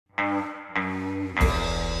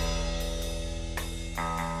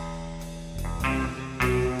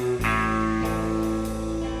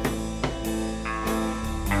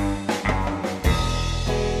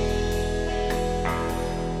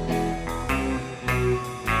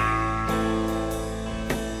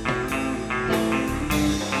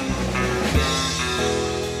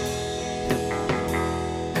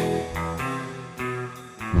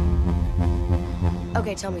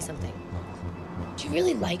Okay, tell me something. Do you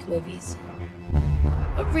really like movies?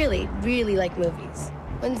 Really, really like movies?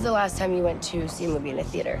 When's the last time you went to see a movie in a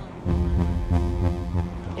theater?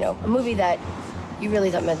 You know, a movie that you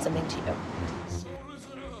really thought meant something to you.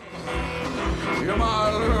 You're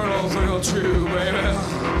my little thing too, baby.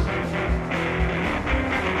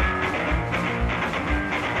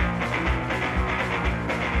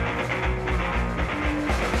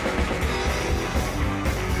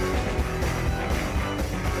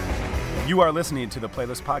 You are listening to the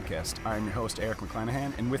Playlist Podcast. I'm your host, Eric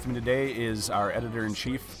McClanahan, and with me today is our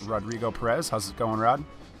editor-in-chief, Rodrigo Perez. How's it going, Rod?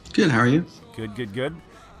 Good, how are you? Good.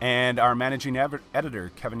 And our managing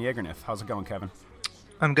editor, Kevin Yagernith. How's it going, Kevin?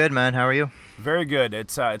 I'm good, man. How are you? Very good.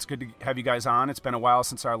 It's good to have you guys on. It's been a while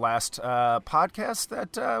since our last podcast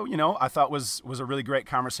that, I thought was a really great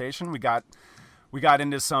conversation. We got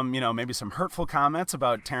into some, maybe some hurtful comments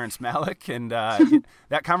about Terrence Malick, and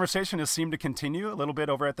that conversation has seemed to continue a little bit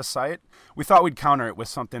over at the site. We thought we'd counter it with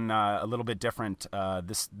something a little bit different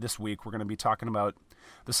this week. We're going to be talking about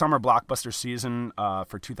the summer blockbuster season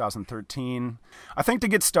for 2013. I think to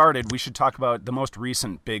get started, we should talk about the most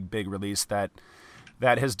recent big release that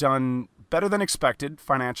has done better than expected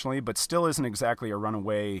financially, but still isn't exactly a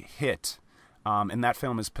runaway hit. And that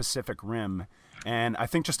film is Pacific Rim. And I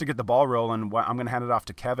think just to get the ball rolling, I'm going to hand it off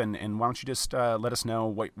to Kevin. And why don't you just let us know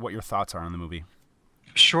what your thoughts are on the movie?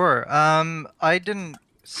 Sure. I didn't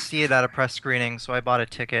see it at a press screening, so I bought a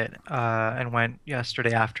ticket and went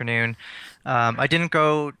yesterday afternoon. I didn't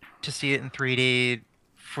go to see it in 3D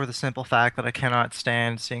for the simple fact that I cannot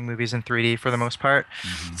stand seeing movies in 3D for the most part.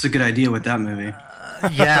 It's a good idea with that movie.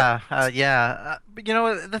 Yeah. But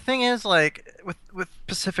the thing is, like, with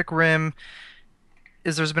Pacific Rim,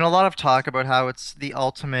 is there's been a lot of talk about how it's the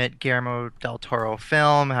ultimate Guillermo del Toro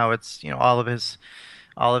film, how it's all of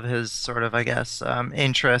his sort of, I guess,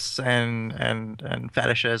 interests and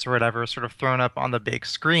fetishes or whatever sort of thrown up on the big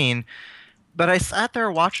screen. But I sat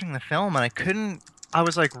there watching the film and I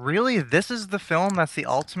was like, really, this is the film that's the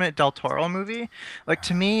ultimate del Toro movie? Like,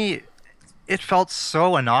 to me, it felt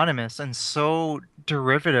so anonymous and so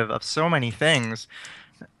derivative of so many things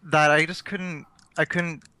that I just couldn't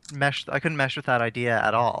mesh with that idea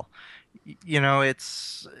at all.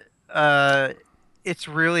 It's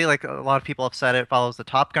really, like, a lot of people have said, it follows the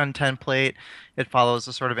Top Gun template. It follows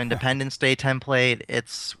the sort of Independence Day template.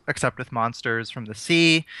 It's except with monsters from the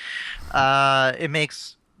sea. It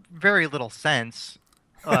makes very little sense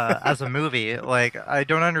as a movie. Like, I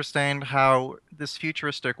don't understand how this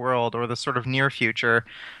futuristic world, or the sort of near future,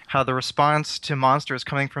 how the response to monsters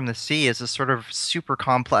coming from the sea is this sort of super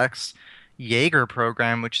complex Jaeger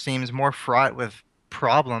program, which seems more fraught with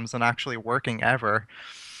problems than actually working ever.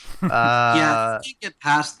 I can't get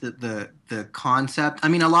past the concept. I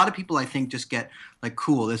mean, a lot of people, I think, just get like,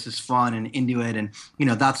 cool, this is fun and into it, and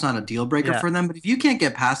that's not a deal breaker for them. But if you can't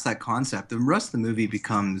get past that concept, the rest of the movie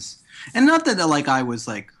becomes, and not that like I was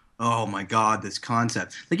like, oh my god, this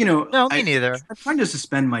concept, like, no, me neither. I'm trying to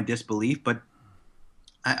suspend my disbelief, but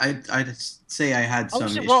I'd say I had some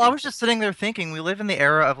issues. Well, I was just sitting there thinking, we live in the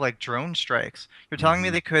era of, like, drone strikes. You're telling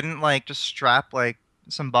me they couldn't, like, just strap, like,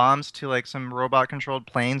 some bombs to, like, some robot-controlled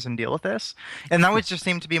planes and deal with this? And that would just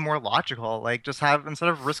seem to be more logical. Like, just have, instead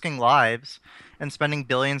of risking lives and spending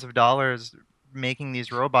billions of dollars making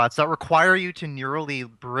these robots that require you to neurally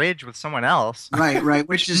bridge with someone else. Right.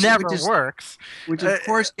 which never works. Which, of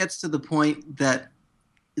course, gets to the point that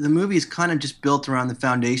the movie is kind of just built around the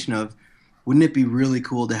foundation of, wouldn't it be really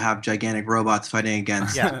cool to have gigantic robots fighting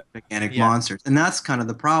against gigantic monsters? And that's kind of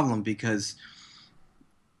the problem, because,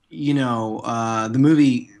 the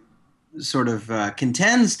movie sort of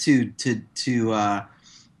contends to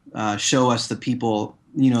show us the people,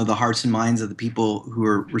 the hearts and minds of the people who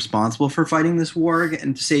are responsible for fighting this war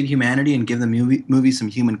and to save humanity and give the movie some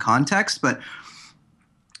human context. But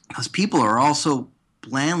those people are also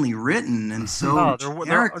blandly written and so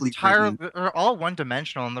generically written. They're all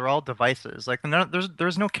one-dimensional, and they're all devices. Like,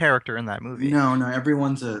 there's no character in that movie. No,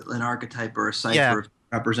 everyone's an archtype or a cipher to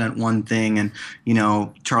represent one thing. And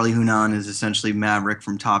Charlie Hunnam is essentially Maverick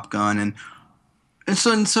from Top Gun, and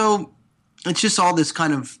so it's just all this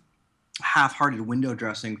kind of half-hearted window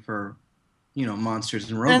dressing for monsters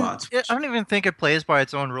and robots. And I don't even think it plays by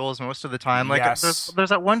its own rules most of the time. Like,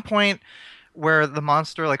 there's at one point where the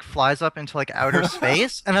monster, like, flies up into, like, outer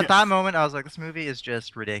space, and at that moment I was like, this movie is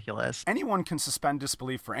just ridiculous. Anyone can suspend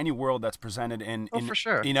disbelief for any world that's presented in for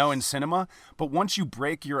sure. In cinema, but once you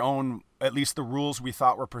break your own at least the rules we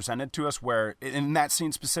thought were presented to us, where in that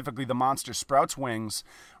scene specifically, the monster sprouts wings,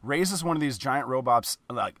 raises one of these giant robots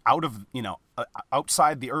like out of,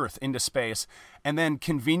 outside the earth into space, and then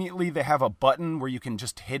conveniently they have a button where you can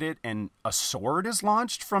just hit it and a sword is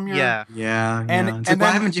launched from your... Yeah. And Why then,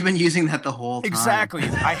 haven't you been using that the whole time? Exactly.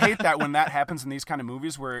 I hate that when that happens in these kind of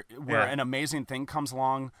movies where an amazing thing comes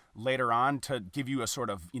along later on to give you a sort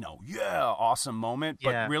of, awesome moment,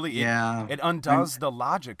 but really it undoes the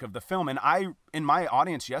logic of the film. And in my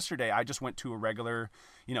audience yesterday, I just went to a regular,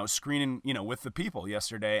 screening, with the people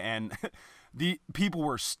yesterday, and the people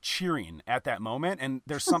were cheering at that moment. And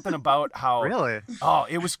there's something about how really,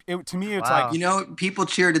 to me, it's wow. like, people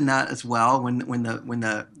cheered in that as well. When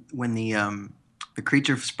the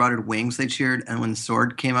creature sprouted wings, they cheered, and when the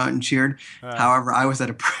sword came out and cheered. However, I was at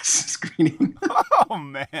a press screening. Oh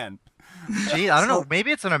man. Gee, I don't know.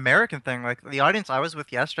 Maybe it's an American thing. Like the audience I was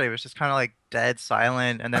with yesterday was just kind of like dead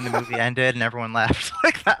silent, and then the movie ended and everyone left.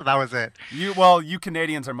 Like that was it. You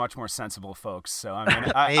Canadians are much more sensible folks, so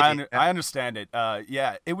I mean, I understand it.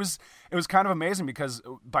 It was kind of amazing because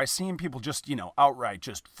by seeing people just outright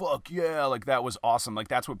just fuck yeah, like that was awesome. Like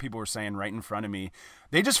that's what people were saying right in front of me.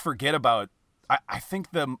 They just forget about. I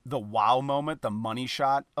think the wow moment, the money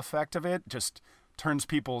shot effect of it, just turns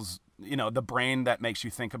people's the brain that makes you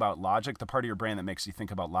think about logic, the part of your brain that makes you think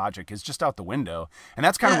about logic is just out the window. And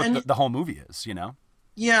that's kind of what the whole movie is,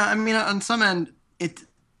 Yeah, I mean, on some end, it's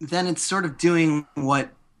sort of doing what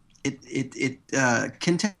it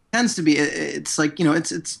tends to be. It's like,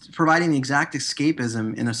 it's providing the exact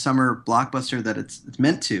escapism in a summer blockbuster that it's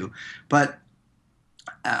meant to. But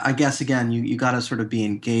I guess, again, you got to sort of be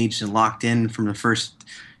engaged and locked in from the first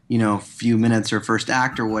few minutes or first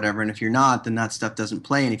act or whatever. And if you're not, then that stuff doesn't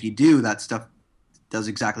play. And if you do, that stuff does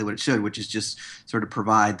exactly what it should, which is just sort of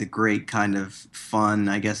provide the great kind of fun,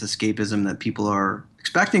 I guess, escapism that people are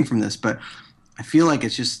expecting from this. But I feel like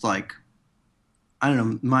it's just like, I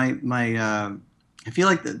don't know, I feel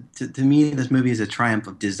like to me, this movie is a triumph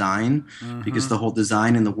of design, because the whole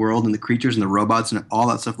design in the world and the creatures and the robots and all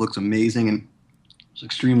that stuff looks amazing. And it's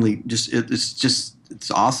extremely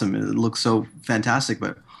it's awesome. It looks so fantastic,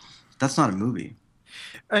 but that's not a movie.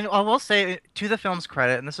 And I will say, to the film's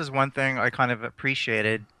credit, and this is one thing I kind of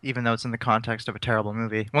appreciated, even though it's in the context of a terrible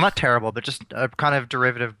movie. Well, not terrible, but just a kind of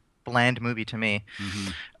derivative, bland movie to me.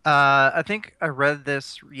 I think I read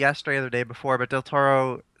this yesterday or the day before, but Del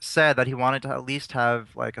Toro said that he wanted to at least have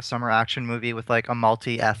like a summer action movie with like a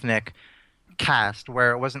multi-ethnic cast,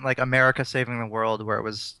 where it wasn't like America saving the world, where it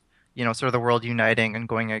was sort of the world uniting and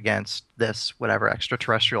going against this whatever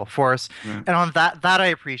extraterrestrial force. And on that I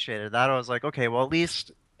appreciated that. I was like, okay, well, at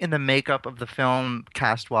least in the makeup of the film,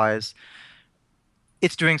 cast-wise,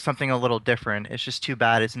 it's doing something a little different. It's just too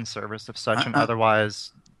bad it's in service of such an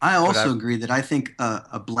otherwise... I also agree that I think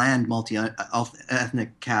a bland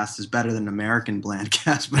multi-ethnic cast is better than an American bland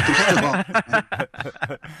cast, but they're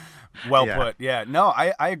still all well put. Yeah, no,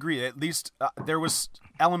 I agree. At least there was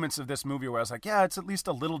elements of this movie where I was like, yeah, it's at least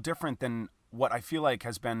a little different than what I feel like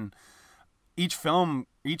has been each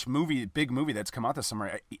movie, big movie that's come out this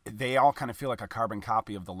summer. They all kind of feel like a carbon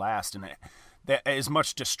copy of the last, and as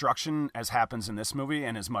much destruction as happens in this movie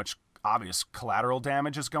and as much obvious collateral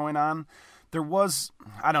damage is going on, there was,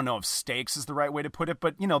 I don't know if stakes is the right way to put it,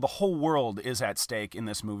 but the whole world is at stake in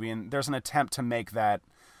this movie, and there's an attempt to make that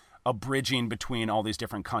a bridging between all these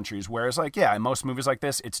different countries. Whereas, like, yeah, in most movies like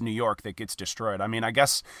this, it's New York that gets destroyed. I mean, I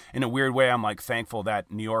guess in a weird way, I'm like thankful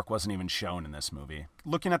that New York wasn't even shown in this movie.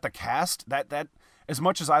 Looking at the cast, that as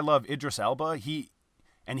much as I love Idris Elba,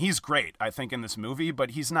 he's great, I think, in this movie,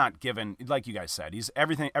 but he's not given, like you guys said,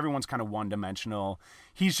 everyone's kind of one-dimensional.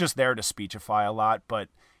 He's just there to speechify a lot, but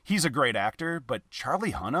he's a great actor. But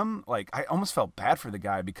Charlie Hunnam, like, I almost felt bad for the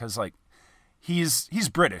guy because, like, he's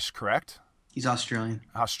British, correct? He's Australian.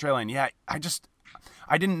 Australian, yeah.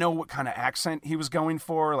 I didn't know what kind of accent he was going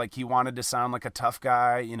for. Like, he wanted to sound like a tough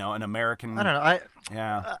guy, an American. I don't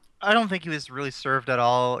know. I don't think he was really served at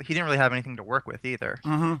all. He didn't really have anything to work with either.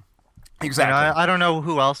 Exactly. I don't know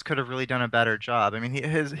who else could have really done a better job. I mean,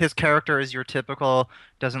 his character is your typical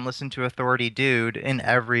doesn't listen to authority dude in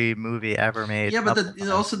every movie ever made. Yeah, but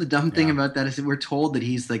also the dumb thing about that is that we're told that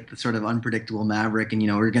he's like the sort of unpredictable maverick, and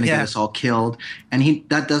we're going to get us all killed, and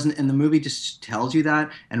and the movie just tells you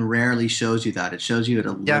that and rarely shows you that. It shows you it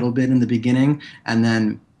a little bit in the beginning, and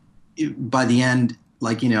then by the end,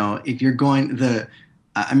 like if you're going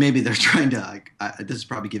maybe they're trying to this is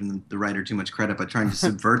probably giving the writer too much credit, but trying to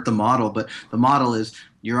subvert the model. But the model is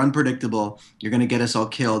You're unpredictable. You're going to get us all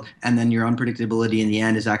killed. And then your unpredictability in the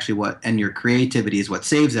end is actually and your creativity is what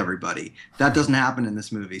saves everybody. That doesn't happen in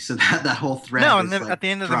this movie. So that whole thread No, is and then like at the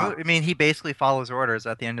end of the dropped. movie, I mean, he basically follows orders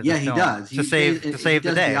at the end of the Yeah, he film does. to save He the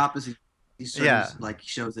does day. the opposite. He sort Yeah. of like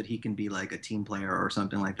shows that he can be like a team player or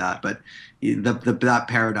something like that. But that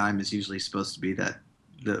paradigm is usually supposed to be that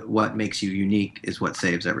what makes you unique is what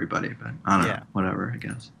saves everybody. But I don't know, whatever, I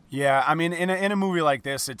guess. Yeah, I mean, in a movie like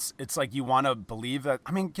this, it's like you want to believe that.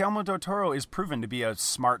 I mean, Guillermo del Toro is proven to be a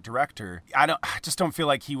smart director. I just don't feel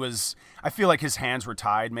like he was. I feel like his hands were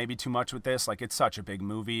tied maybe too much with this. Like, it's such a big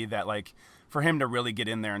movie that, like, for him to really get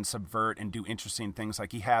in there and subvert and do interesting things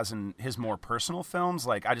like he has in his more personal films,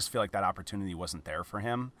 like, I just feel like that opportunity wasn't there for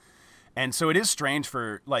him. And so it is strange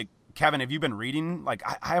for, like, Kevin, have you been reading? Like,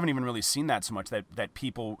 I haven't even really seen that so much that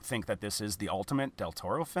people think that this is the ultimate Del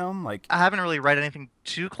Toro film. Like, I haven't really read anything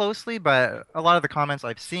too closely, but a lot of the comments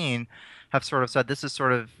I've seen have sort of said this is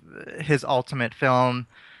sort of his ultimate film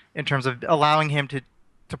in terms of allowing him to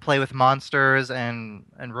play with monsters and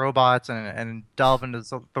robots and delve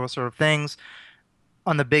into those sort of things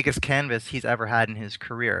on the biggest canvas he's ever had in his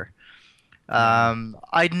career. I'm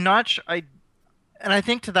not and I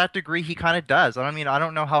think to that degree he kind of does. I mean, I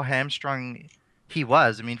don't know how hamstrung he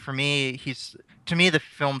was. I mean, for me, to me the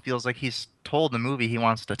film feels like he's told the movie he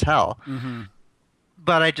wants to tell. Mm-hmm.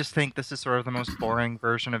 But I just think this is sort of the most boring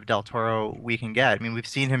version of Del Toro we can get. I mean, we've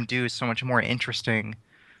seen him do so much more interesting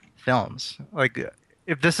films. Like,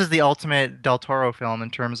 if this is the ultimate Del Toro film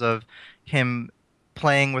in terms of him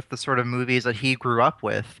playing with the sort of movies that he grew up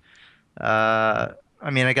with, I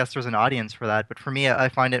mean, I guess there's an audience for that, but for me, I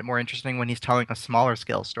find it more interesting when he's telling a smaller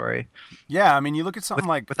scale story. Yeah, I mean, you look at something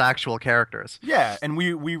with actual characters. Yeah, and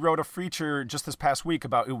we wrote a feature just this past week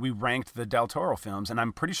about we ranked the Del Toro films, and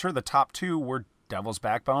I'm pretty sure the top two were Devil's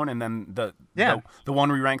Backbone, and then the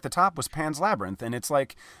one we ranked the top was Pan's Labyrinth, and it's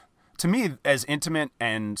like, to me, as intimate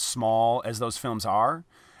and small as those films are,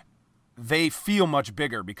 they feel much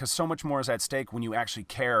bigger because so much more is at stake when you actually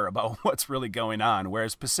care about what's really going on.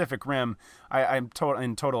 Whereas Pacific Rim, I'm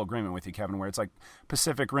in total agreement with you, Kevin, where it's like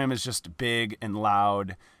Pacific Rim is just big and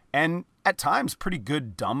loud and at times pretty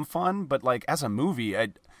good dumb fun, but like as a movie,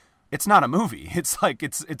 it's not a movie. It's like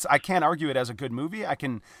it's I can't argue it as a good movie. I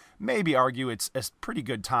can maybe argue it's a pretty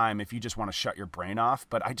good time if you just want to shut your brain off,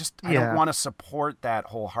 but I don't want to support that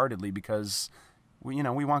wholeheartedly because we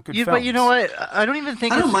want good films. But you know what? I don't even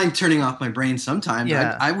think I don't mind turning off my brain sometimes.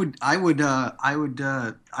 Yeah. I'd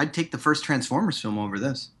take the first Transformers film over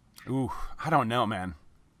this. Ooh, I don't know, man.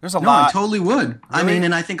 There's a lot. No, I totally would. Really? I mean,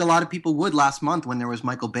 and I think a lot of people would last month when there was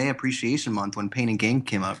Michael Bay Appreciation Month when Pain and Gain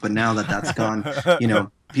came out. But now that that's gone,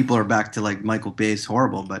 people are back to like Michael Bay's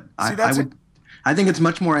horrible. But I think it's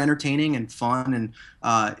much more entertaining and fun, and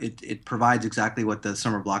it provides exactly what the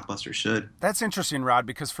summer blockbuster should. That's interesting, Rod,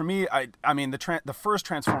 because for me, I mean, the first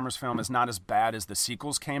Transformers film is not as bad as the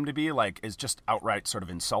sequels came to be. Like, it's just outright sort of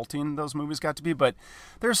insulting those movies got to be. But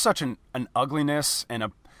there's such an ugliness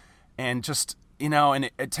and just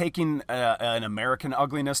taking an American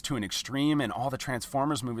ugliness to an extreme in all the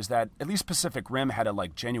Transformers movies that at least Pacific Rim had a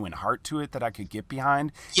like genuine heart to it that I could get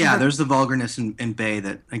behind. Yeah, there's the vulgarness in Bay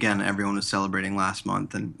that, again, everyone was celebrating last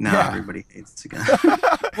month, and now everybody hates again.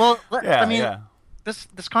 Well, I mean,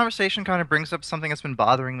 this conversation kind of brings up something that's been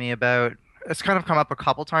bothering me about. It's kind of come up a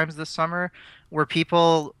couple times this summer, where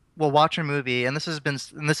people will watch a movie, and this is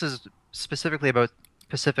specifically about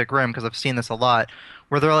Pacific Rim because I've seen this a lot,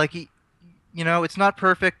 where they're like, it's not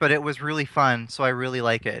perfect, but it was really fun, so I really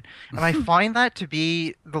like it. And I find that to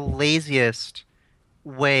be the laziest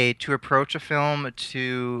way to approach a film,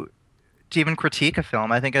 to even critique a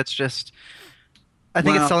film. I think it's just,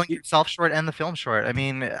 it's selling itself short and the film short. I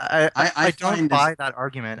mean, I don't buy that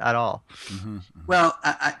argument at all. Mm-hmm. Well,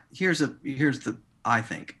 here's I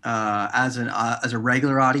think as a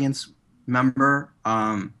regular audience member,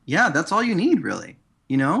 that's all you need, really.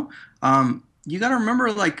 You got to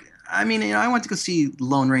remember, like. I mean, I went to go see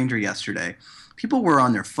Lone Ranger yesterday. People were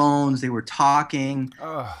on their phones. They were talking.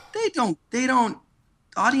 They don't.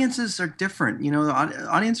 Audiences are different.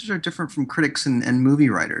 Audiences are different from critics and movie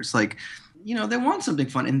writers. Like, they want something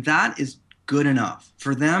fun, and that is good enough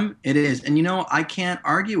for them. It is, and I can't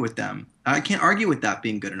argue with them. I can't argue with that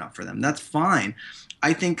being good enough for them. That's fine.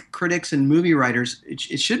 I think critics and movie writers, it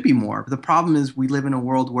should be more. But the problem is, we live in a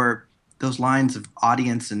world where those lines of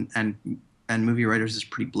audience and movie writers is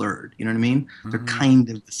pretty blurred. You know what I mean? Mm-hmm. They're kind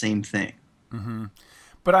of the same thing. Mm-hmm.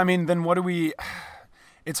 But I mean, then what do we?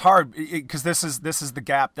 It's hard because this is the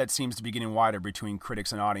gap that seems to be getting wider between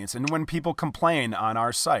critics and audience. And when people complain on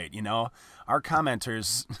our site, our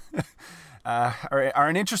commenters are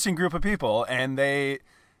an interesting group of people, and they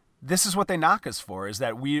this is what they knock us for, is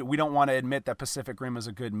that we don't want to admit that Pacific Rim is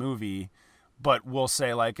a good movie, but we'll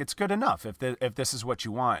say, like, it's good enough if this is what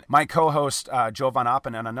you want. My co-host, Joe Von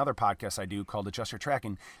Oppen, on another podcast I do called Adjust Your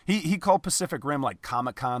Tracking, he called Pacific Rim like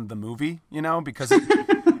Comic-Con the movie, you know, because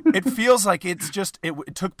it feels like it's just,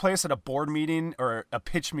 it took place at a board meeting or a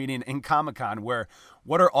pitch meeting in Comic-Con, where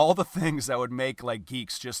what are all the things that would make, like,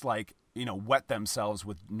 geeks just, like, you know, wet themselves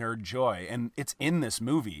with nerd joy, and it's in this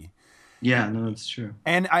movie. Yeah, no, it's true.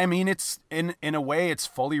 And I mean, it's in a way, it's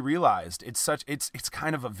fully realized. It's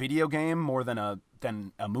kind of a video game more than a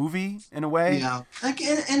movie in a way. Yeah, like,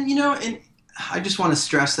 and you know, and I just want to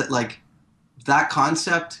stress that, like, that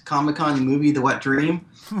concept, Comic-Con the movie, The Wet Dream,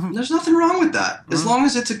 there's nothing wrong with that. As long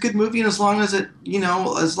as it's a good movie, and as long as it, you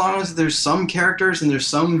know, as long as there's some characters and there's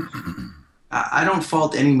some. I don't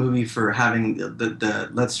fault any movie for having the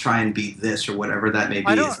let's try and beat this or whatever that may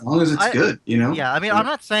be, as long as it's good, you know? Yeah, I mean, I'm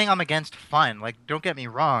not saying I'm against fun. Like, don't get me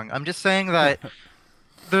wrong. I'm just saying that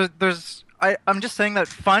I'm just saying that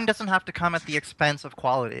fun doesn't have to come at the expense of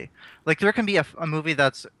quality. Like, there can be a movie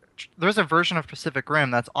there's a version of Pacific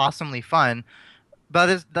Rim that's awesomely fun,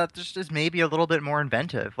 but that just is maybe a little bit more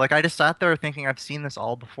inventive. Like, I just sat there thinking I've seen this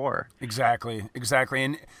all before. Exactly.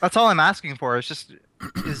 And that's all I'm asking for.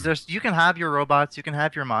 You can have your robots, you can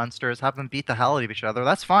have your monsters, have them beat the hell out of each other.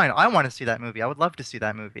 That's fine. I want to see that movie. I would love to see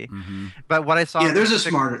that movie. Mm-hmm. But what I saw, there's a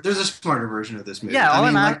smarter version of this movie. Yeah,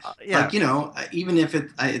 like, you know, even if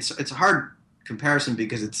it's a hard comparison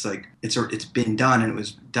because it's like it's been done and it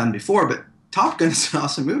was done before, but Top Gun is an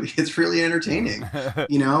awesome movie. It's really entertaining.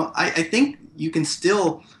 You know, I think you can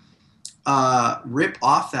still rip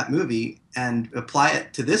off that movie and apply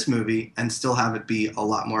it to this movie and still have it be a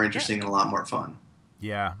lot more interesting and a lot more fun.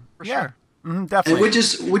 Yeah, for sure. Mm-hmm, definitely.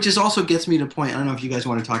 And which is also gets me to the point. I don't know if you guys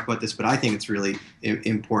want to talk about this, but I think it's really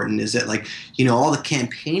important. Is that, like, you know, all the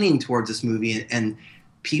campaigning towards this movie and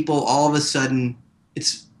people all of a sudden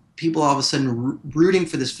rooting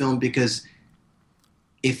for this film, because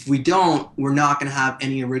if we don't, we're not going to have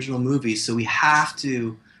any original movies. So we have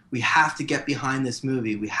to get behind this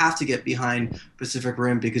movie. We have to get behind Pacific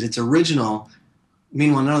Rim because it's original.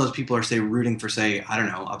 Meanwhile, none of those people are, say, rooting for, say, I don't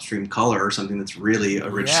know, Upstream Color or something that's really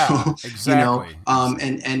original. Yeah, exactly. You know,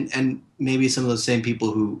 and maybe some of those same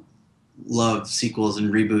people who love sequels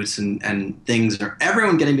and reboots and things are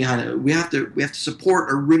everyone getting behind it. We have to support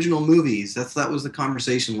original movies. That was the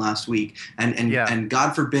conversation last week. And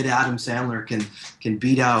God forbid Adam Sandler can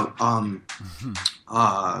beat out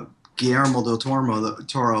Guillermo del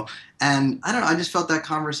Toro. And I don't know, I just felt that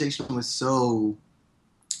conversation was so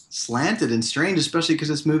slanted and strange, especially because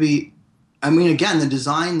this movie, I mean, again, the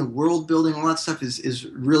design, the world building, all that stuff is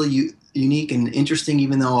really unique and interesting,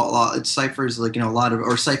 even though it ciphers, like, you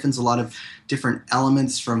know, siphons a lot of different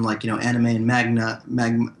elements from, like, you know, anime and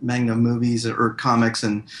manga movies or comics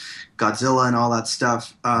and Godzilla and all that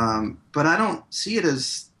stuff. But I don't see it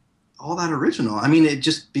as all that original. I mean, it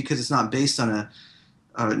just because it's not based on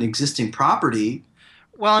an existing property.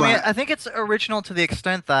 Well, I mean, I think it's original to the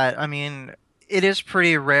extent that, I mean, it is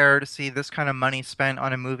pretty rare to see this kind of money spent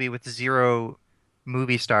on a movie with zero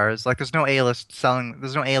movie stars. Like, there's no A-list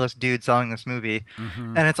dude selling this movie.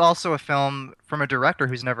 Mm-hmm. And it's also a film from a director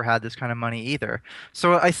who's never had this kind of money either.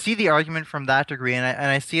 So I see the argument from that degree, and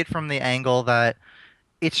I see it from the angle that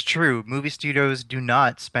it's true. Movie studios do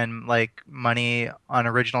not spend, like, money on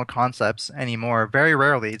original concepts anymore. Very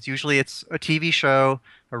rarely. It's usually a TV show,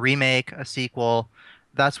 a remake, a sequel.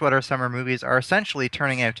 That's what our summer movies are essentially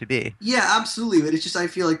turning out to be. Yeah, absolutely. But it's just, I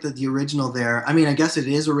feel like the original there, I mean, I guess it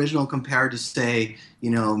is original compared to, say, you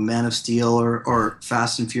know, Man of Steel or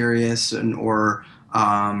Fast and Furious or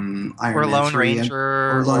Iron Man Lone 3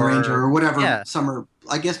 Ranger. Or Lone Ranger or whatever. Yeah. Summer.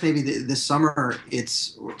 I guess maybe this summer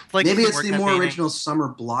it's like maybe it's the more original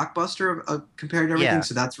summer blockbuster compared to everything. Yeah.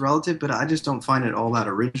 So that's relative, but I just don't find it all that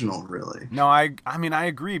original, really. No, I mean, I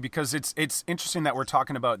agree, because it's interesting that we're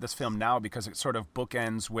talking about this film now, because it sort of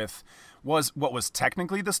bookends with what was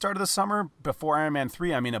technically the start of the summer before Iron Man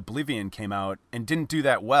 3. I mean, Oblivion came out and didn't do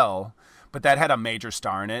that well, but that had a major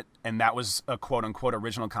star in it, and that was a quote-unquote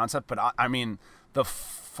original concept. But I mean, the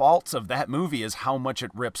faults of that movie is how much it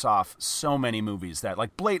rips off so many movies that,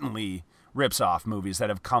 like, blatantly rips off movies that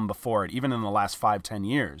have come before it, even in the last 5-10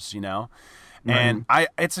 years, you know? Right. And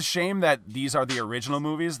it's a shame that these are the original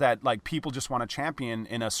movies that, like, people just want to champion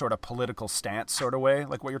in a sort of political stance sort of way,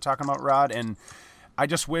 like what you're talking about, Rod. And I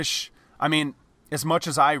just wish, I mean, as much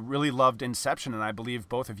as I really loved Inception, and I believe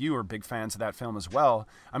both of you are big fans of that film as well,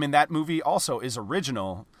 I mean, that movie also is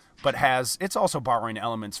original, but it's also borrowing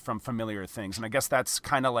elements from familiar things. And I guess that's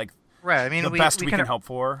kind of like right. I mean, the best we can hope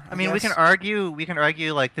for. I mean, we can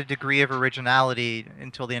argue like the degree of originality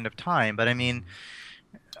until the end of time, but I mean,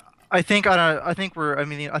 I think I think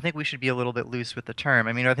we should be a little bit loose with the term.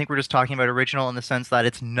 I mean, I think we're just talking about original in the sense that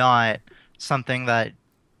it's not something that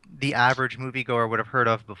the average moviegoer would have heard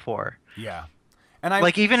of before. Yeah. And I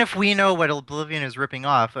Like, even if we know what Oblivion is ripping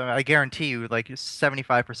off, I guarantee you, like,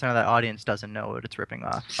 75% of that audience doesn't know what it's ripping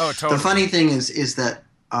off. Oh, totally. The funny thing is that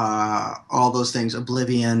all those things,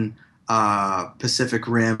 Oblivion, Pacific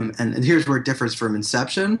Rim, and here's where it differs from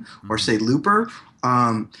Inception or say Looper.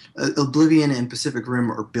 Oblivion and Pacific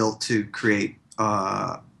Rim are built to create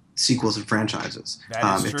sequels and franchises.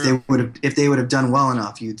 That is true. If they would have done well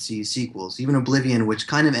enough, you'd see sequels. Even Oblivion, which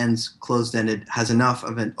kind of ends closed-ended, has enough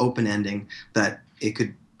of an open ending that it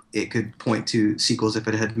could point to sequels if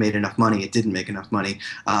it had made enough money. It didn't make enough money.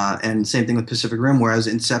 And same thing with Pacific Rim, whereas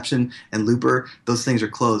Inception and Looper, those things are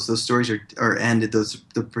closed. Those stories are ended.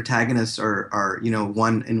 The protagonists are in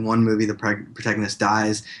one movie the protagonist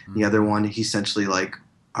dies. The other one, he essentially, like,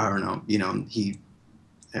 I don't know, he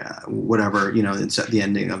whatever, the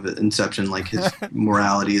ending of Inception, like his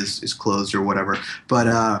morality is closed or whatever.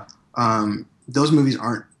 But those movies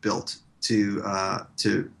aren't built to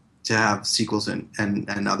have sequels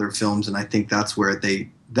and other films, and I think that's where the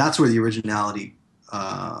originality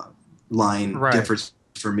line differs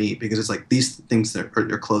for me, because it's like these things that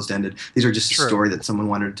are closed-ended. These are just a story that someone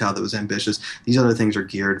wanted to tell that was ambitious. These other things are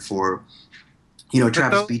geared for,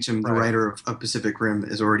 Travis Beacham, the writer of Pacific Rim,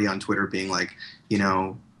 is already on Twitter being like,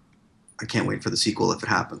 I can't wait for the sequel if it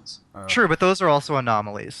happens. True, but those are also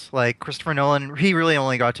anomalies. Like Christopher Nolan, he really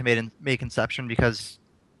only got to make Inception because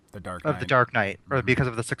The Dark Knight, or because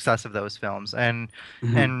of the success of those films, and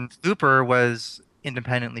Mm-hmm. and Looper was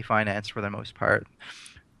independently financed for the most part.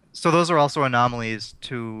 So those are also anomalies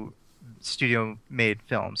to studio-made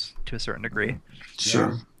films to a certain degree.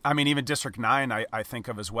 Sure. Yeah. I mean, even District 9, I think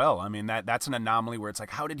of as well. I mean, that's an anomaly where it's like,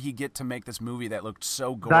 how did he get to make this movie that looked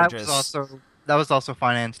so gorgeous? That was also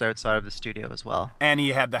financed outside of the studio as well. And he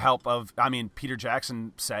had the help of, I mean, Peter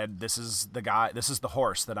Jackson said, this is the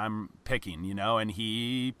horse that I'm picking, and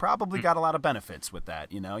he probably got a lot of benefits with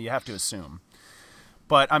that, you have to assume.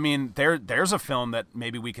 But, I mean, there's a film that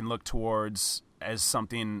maybe we can look towards as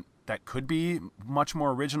something that could be much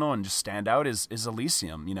more original and just stand out is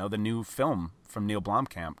Elysium, the new film from Neil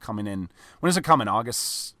Blomkamp coming in. When is it coming?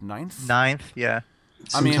 August 9th? 9th, yeah.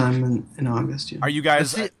 Sometime in August. Yeah. Are you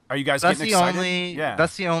guys getting excited?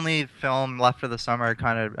 That's the only film left for the summer I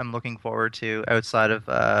kind of am looking forward to outside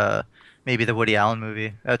of maybe the Woody Allen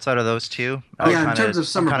movie. Outside of those two. In terms of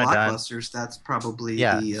summer blockbusters, that's probably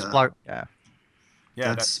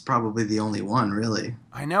that's probably the only one, really.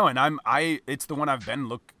 I know, and it's the one I've been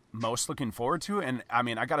most looking forward to, and I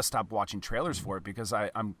mean, I got to stop watching trailers for it because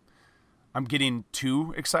I'm getting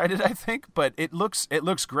too excited, I think, but it looks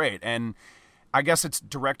great, and I guess it's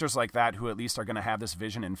directors like that who at least are going to have this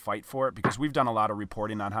vision and fight for it, because we've done a lot of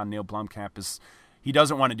reporting on how Neil Blomkamp he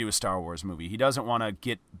doesn't want to do a Star Wars movie. He doesn't want to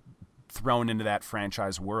get thrown into that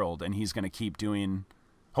franchise world, and he's going to keep doing,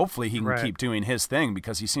 hopefully he can keep doing his thing,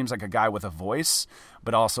 because he seems like a guy with a voice,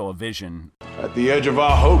 but also a vision. At the edge of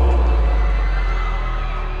our hope,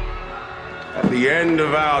 at the end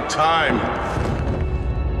of our time,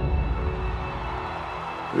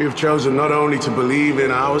 we have chosen not only to believe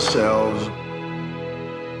in ourselves,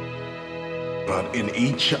 but in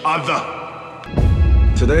each other.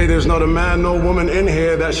 Today there's not a man nor woman in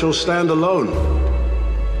here that shall stand alone.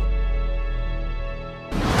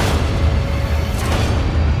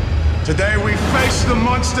 Today we face the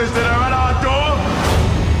monsters that are at our door.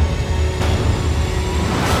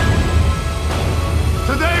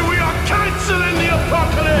 Today we are canceling the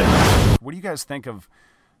apocalypse. What do you guys think of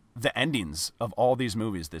the endings of all these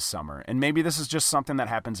movies this summer? And maybe this is just something that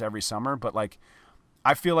happens every summer, but like,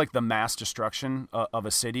 I feel like the mass destruction of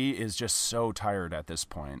a city is just so tired at this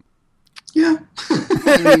point. Yeah.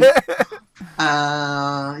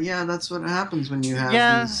 That's what happens when you have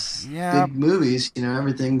these big movies.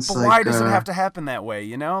 Everything's but like... why does it have to happen that way,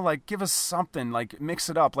 Like, give us something, like, mix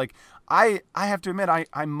it up. Like, I have to admit,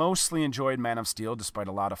 I mostly enjoyed Man of Steel despite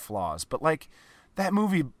a lot of flaws. But, like, that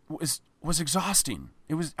movie was exhausting.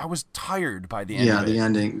 I was tired by the end of it. Yeah,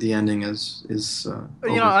 the ending is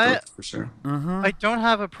overcooked for sure. Mm-hmm. I don't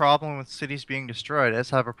have a problem with cities being destroyed. I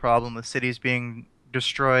just have a problem with cities being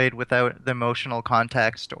destroyed without the emotional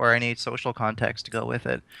context or any social context to go with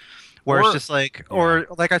it. It's just like, or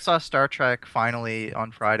like I saw Star Trek finally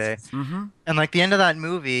on Friday, and like the end of that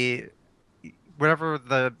movie, whatever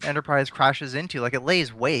the Enterprise crashes into, like it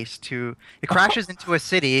lays waste to, it crashes into a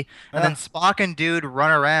city, and then Spock and Dude run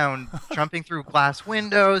around, jumping through glass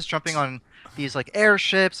windows, jumping on these like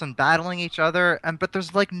airships and battling each other, but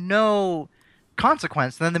there's like no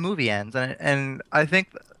consequence. And then the movie ends, and I think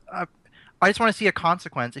I just want to see a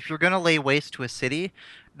consequence. If you're going to lay waste to a city,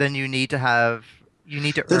 then you need to earn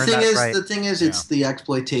that right. The thing is, it's the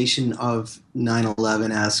exploitation of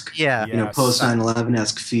 9/11-esque, Yeah. post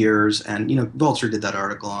 9/11-esque fears, and Vulture did that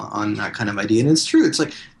article on that kind of idea, and it's true. It's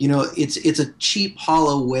like it's a cheap,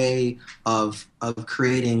 hollow way of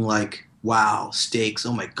creating like, wow, stakes.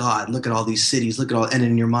 Oh my God, look at all these cities. Look at all, and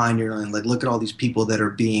in your mind you're like, look at all these people that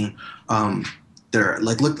are being, they're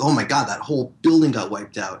like, look, oh my God, that whole building got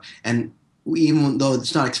wiped out, and even though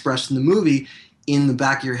it's not expressed in the movie, in the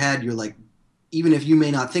back of your head you're like, even if you may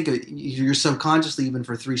not think of it, you're subconsciously, even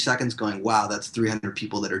for 3 seconds, going, wow, that's 300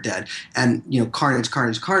 people that are dead. And, carnage,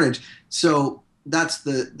 carnage, carnage. So that's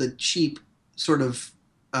the cheap sort of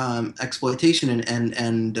exploitation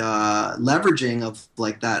and leveraging of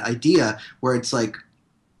like that idea where it's like,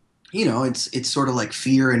 it's sort of like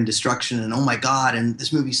fear and destruction and, oh my God, and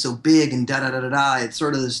this movie's so big and da-da-da-da-da. It's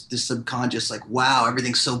sort of this subconscious, like, wow,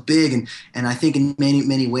 everything's so big. And I think in many,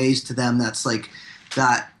 many ways to them, that's like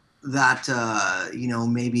that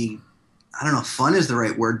maybe, I don't know if fun is the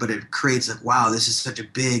right word, but it creates like, wow, this is such a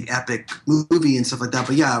big epic movie and stuff like that.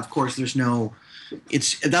 But yeah, of course that's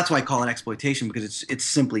why I call it exploitation, because it's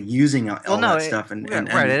simply using all that stuff and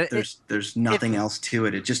there's nothing else to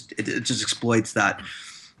it. It just exploits that.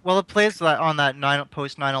 Well, it plays on that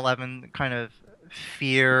post 9/11 kind of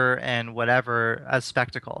fear and whatever as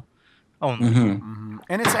spectacle only.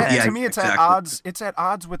 And to me, it's at odds. It's at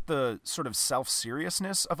odds with the sort of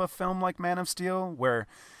self-seriousness of a film like Man of Steel, where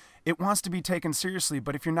it wants to be taken seriously,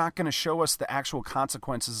 but if you're not going to show us the actual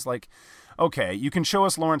consequences, like, okay, you can show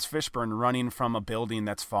us Lawrence Fishburne running from a building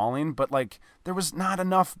that's falling, but like there wasn't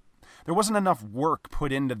enough work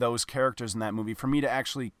put into those characters in that movie for me to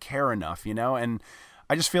actually care enough, and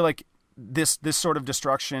I just feel like this sort of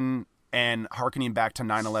destruction and harkening back to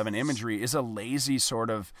 9/11 imagery is a lazy sort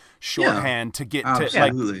of shorthand to get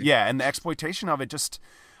absolutely. to and the exploitation of it just,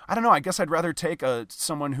 I don't know, I guess I'd rather take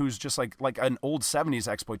someone who's just like an old 70s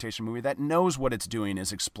exploitation movie that knows what it's doing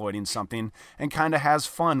is exploiting something and kind of has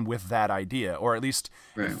fun with that idea, or at least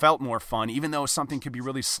it felt more fun, even though something could be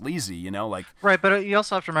really sleazy, like. Right, but you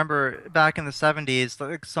also have to remember back in the 70s,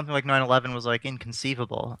 something like 9/11 was like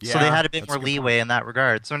inconceivable. Yeah, so they had a bit more leeway in that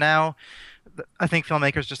regard. So now I think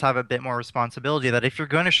filmmakers just have a bit more responsibility that if you're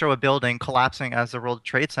going to show a building collapsing as the World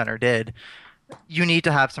Trade Center did, you need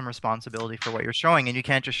to have some responsibility for what you're showing, and you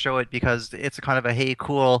can't just show it because it's a kind of a hey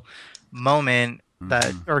cool moment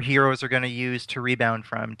that our heroes are going to use to rebound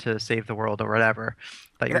from to save the world or whatever.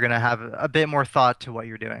 That you're going to have a bit more thought to what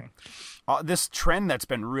you're doing. This trend that's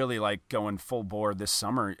been really like going full bore this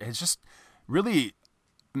summer is just really,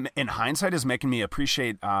 in hindsight, is making me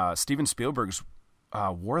appreciate Steven Spielberg's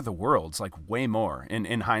War of the Worlds like way more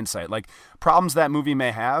in hindsight. Like, problems that movie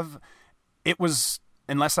may have, it was,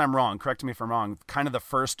 unless I'm wrong, correct me if I'm wrong, kind of the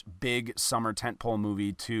first big summer tentpole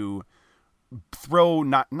movie to throw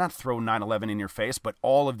not throw 9/11 in your face, but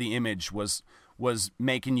all of the image was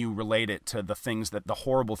making you relate it to the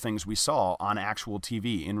horrible things we saw on actual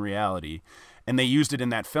TV in reality, and they used it in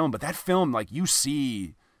that film. But that film, like, you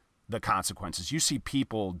see the consequences, you see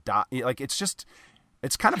people die. Like,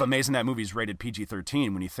 it's kind of amazing that movie's rated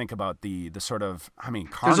PG-13 when you think about the sort of, carnage.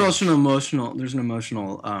 There's also an emotional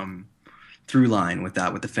through line with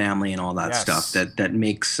that, with the family and all that stuff that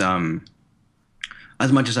makes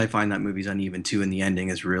as much as I find that movie's uneven too, and the ending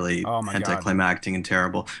is really anticlimactic and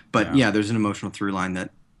terrible, but there's an emotional through line that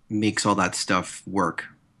makes all that stuff work.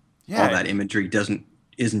 All that imagery doesn't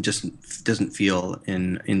feel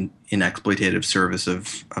in exploitative service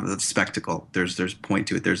of the spectacle. There's point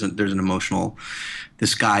to it. There's an emotional,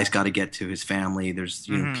 this guy's got to get to his family. There's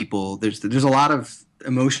people. There's a lot of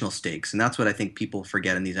emotional stakes, and that's what I think people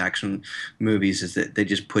forget in these action movies, is that they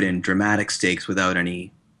just put in dramatic stakes without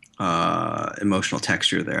any emotional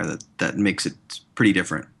texture there that makes it pretty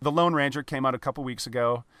different. The Lone Ranger came out a couple weeks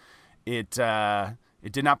ago. It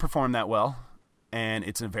did not perform that well, and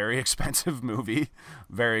it's a very expensive movie.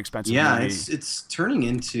 Very expensive movie. Yeah, it's turning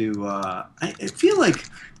into I feel like,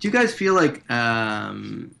 do you guys feel like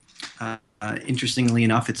interestingly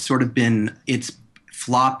enough, it's sort of been, its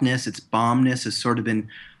flopness, its bombness has sort of been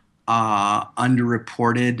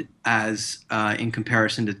underreported as in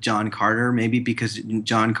comparison to John Carter, maybe because in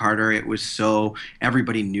John Carter it was so,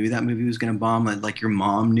 everybody knew that movie was going to bomb, like your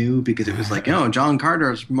mom knew, because it was like, John Carter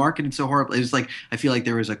was marketed so horribly. It was like, I feel like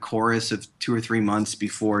there was a chorus of 2 or 3 months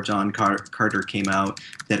before John Carter came out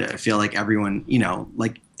that I feel like everyone,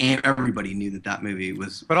 like everybody knew that movie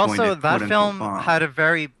was. But also that film had a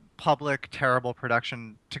very public, terrible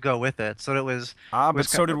production to go with it, so it was. But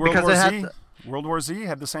so did World War Z. World War Z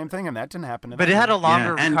had the same thing, and that didn't happen. But it had a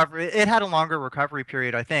longer recovery. It had a longer recovery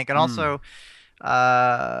period, I think, and also,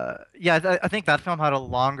 I think that film had a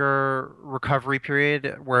longer recovery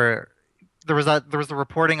period where there was the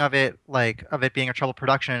reporting of it of it being a troubled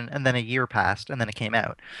production, and then a year passed, and then it came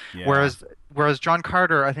out. Yeah. Whereas John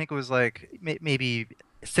Carter, I think it was like maybe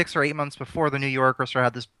 6 or 8 months before, the New Yorker sort of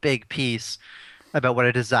had this big piece about what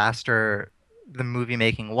a disaster the movie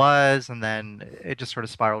making was, and then it just sort of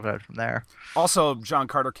spiraled out from there. Also, John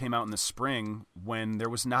Carter came out in the spring when there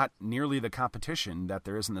was not nearly the competition that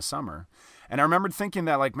there is in the summer. And I remembered thinking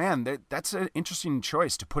that, like, man, that's an interesting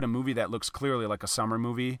choice to put a movie that looks clearly like a summer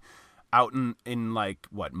movie out in like,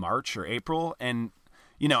 what, March or April? And,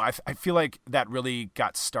 you know, I feel like that really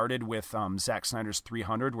got started with Zack Snyder's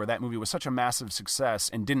 300, where that movie was such a massive success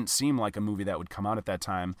and didn't seem like a movie that would come out at that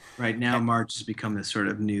time. Right now, March has become this sort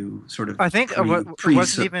of new sort of. I think it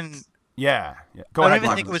wasn't even. Yeah. Go ahead. I don't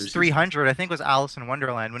even think it was 300. I think it was Alice in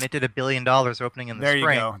Wonderland when it did $1 billion opening in the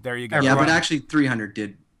spring. There you go. Yeah, but actually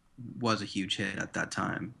 300 was a huge hit at that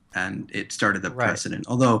time, and it started the precedent.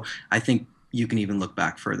 Although I think you can even look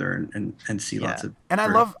back further and see lots of. And I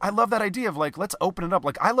love that idea of, like, let's open it up.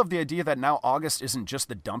 Like, I love the idea that now August isn't just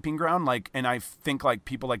the dumping ground. Like, and I think like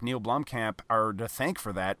people like Neil Blomkamp are to thank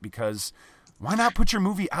for that, because why not put your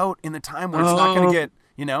movie out in the time where it's not going to get,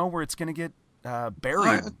 where it's going to get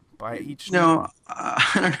buried by each. No,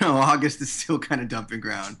 I don't know. August is still kind of dumping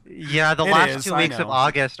ground. Yeah, the last 2 weeks of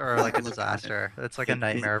August are like a disaster. It's like a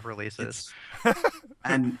nightmare of releases.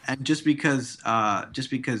 and just because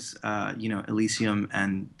Elysium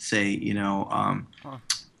and say The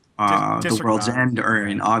World's End are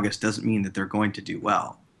in August doesn't mean that they're going to do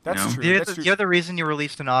well. That's true. The other reason you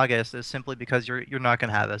released in August is simply because you're not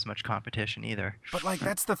going to have as much competition either. But like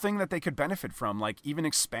that's the thing that they could benefit from, like even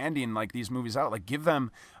expanding like these movies out. Like give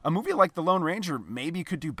them a movie like The Lone Ranger maybe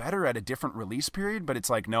could do better at a different release period, but it's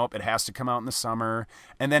like nope, it has to come out in the summer.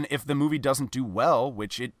 And then if the movie doesn't do well,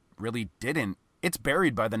 which it really didn't, it's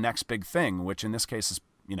buried by the next big thing, which in this case is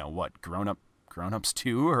Grown Ups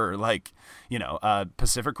 2 or like,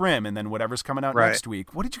 Pacific Rim, and then whatever's coming out next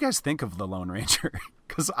week. What did you guys think of The Lone Ranger?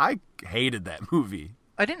 Because I hated that movie.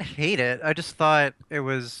 I didn't hate it. I just thought it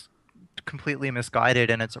was completely misguided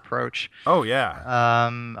in its approach. Oh, yeah.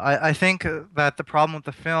 I think that the problem with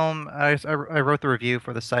the film, I wrote the review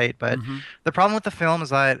for the site, but the problem with the film is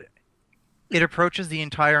that it approaches the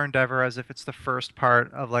entire endeavor as if it's the first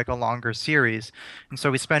part of like a longer series. And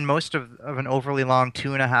so we spend most of an overly long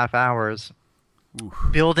 2.5 hours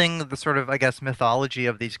building the sort of, I guess, mythology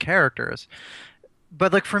of these characters.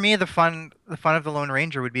 But like for me, the fun of The Lone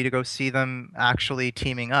Ranger would be to go see them actually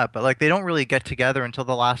teaming up. But like they don't really get together until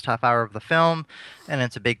the last half hour of the film, and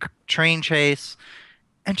it's a big train chase.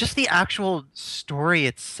 And just the actual story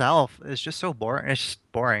itself is just so boring. It's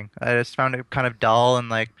just boring. I just found it kind of dull, and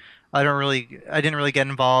like I didn't really get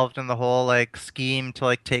involved in the whole like scheme to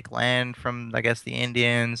like take land from, I guess, the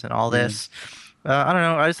Indians and all this. I don't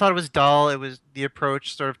know. I just thought it was dull. It was the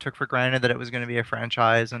approach sort of took for granted that it was going to be a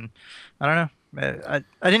franchise, and I don't know.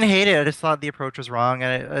 I didn't hate it. I just thought the approach was wrong,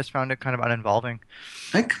 and I just found it kind of uninvolving.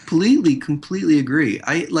 I completely agree.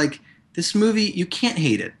 I like this movie. You can't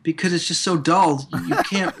hate it because it's just so dull. You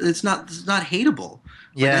can't. It's not hateable.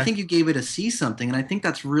 Like, I think you gave it a C something, and I think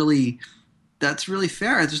that's really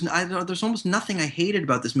fair. There's almost nothing I hated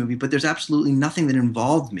about this movie, but there's absolutely nothing that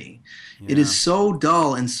involved me. Yeah. It is so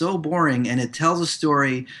dull and so boring, and it tells a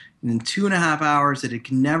story in 2.5 hours that it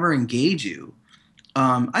can never engage you.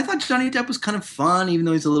 I thought Johnny Depp was kind of fun, even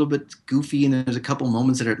though he's a little bit goofy, and there's a couple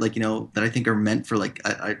moments that are like, that I think are meant for like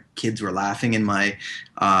kids were laughing in my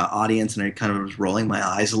audience, and I kind of was rolling my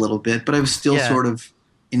eyes a little bit, but I was still sort of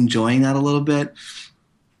enjoying that a little bit.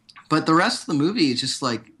 But the rest of the movie is just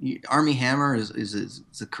like Armie Hammer is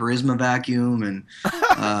a charisma vacuum, and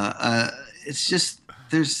it's just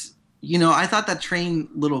there's I thought that train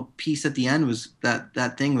little piece at the end was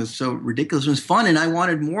that thing was so ridiculous. It was fun, and I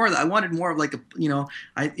wanted more. I wanted more of like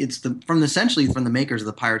it's essentially from the makers of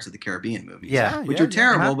the Pirates of the Caribbean movies, which are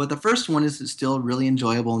terrible. But the first one is still really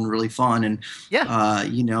enjoyable and really fun, and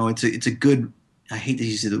it's a good. I hate to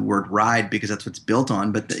use the word ride because that's what it's built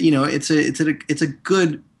on, but it's a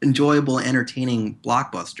good, enjoyable, entertaining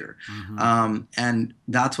blockbuster, and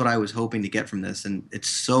that's what I was hoping to get from this. And it's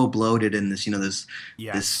so bloated in this,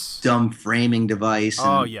 this dumb framing device.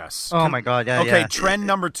 Oh yes. Oh my God. Yeah. Okay. Yeah. Trend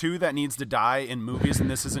number 2 that needs to die in movies,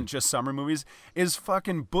 and this isn't just summer movies, is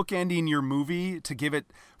fucking bookending your movie to give it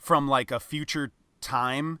from like a future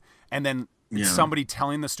time, and then somebody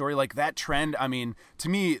telling the story. Like that trend. I mean, to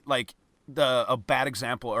me, like. a bad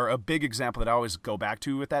example or a big example that I always go back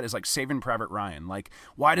to with that is like Saving Private Ryan. Like,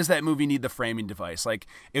 why does that movie need the framing device? Like,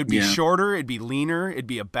 it would be shorter, it'd be leaner, it'd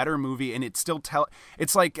be a better movie, and it still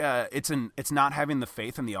it's like it's not having the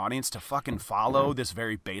faith in the audience to fucking follow this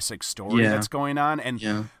very basic story that's going on.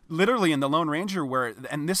 And literally in The Lone Ranger,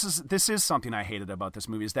 and this is something I hated about this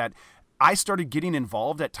movie, is that I started getting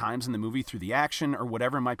involved at times in the movie through the action or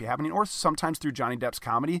whatever might be happening, or sometimes through Johnny Depp's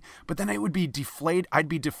comedy. But then I'd be deflated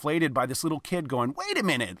by this little kid going, "Wait a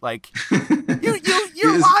minute, like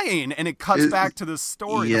you're lying," and it cuts back to the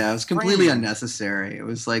story. Yeah, it was completely unnecessary. It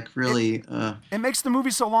was like really. It makes the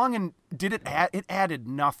movie so long, and it added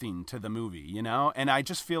nothing to the movie, you know. And I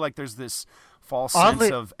just feel like there's this false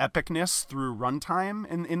sense of epicness through runtime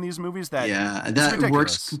in these movies that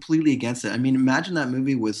works completely against it. I mean, imagine that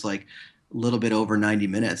movie was like a little bit over 90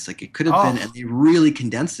 minutes. Like, it could have been, and they really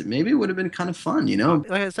condensed it. Maybe it would have been kind of fun, you know?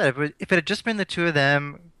 Like I said, if it had just been the two of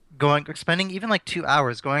them spending even like 2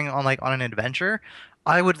 hours going on an adventure,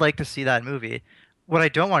 I would like to see that movie. What I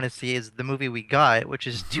don't want to see is the movie we got, which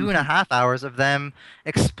is 2.5 hours of them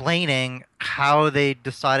explaining how they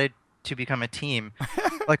decided to become a team.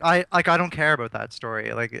 I don't care about that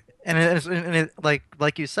story. Like, and it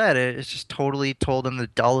like you said, it's just totally told in the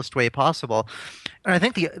dullest way possible. And I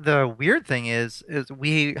think the weird thing is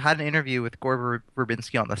we had an interview with Gore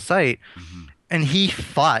Verbinski on the site, and he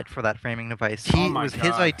fought for that framing device. It was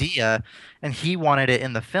his idea, and he wanted it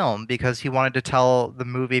in the film because he wanted to tell the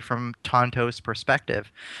movie from Tonto's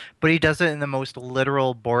perspective, but he does it in the most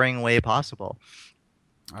literal, boring way possible,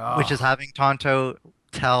 which is having Tonto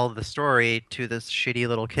tell the story to this shitty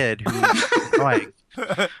little kid who's annoying.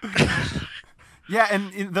 Yeah,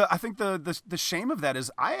 and I think the shame of that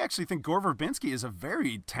is I actually think Gore Verbinski is a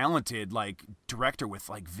very talented like director with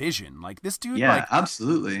like vision. Like, this dude, yeah,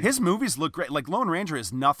 absolutely. His movies look great. Like, Lone Ranger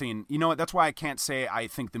is nothing. You know what? That's why I can't say I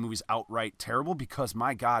think the movie's outright terrible, because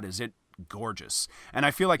my God, is it gorgeous. And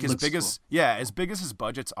I feel like as big as his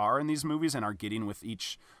budgets are in these movies and are getting with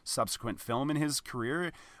each subsequent film in his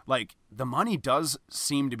career, like, the money does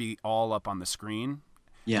seem to be all up on the screen.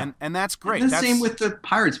 Yeah, and that's great. And the same with the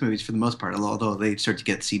Pirates movies for the most part, although they start to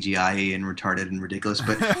get CGI and retarded and ridiculous.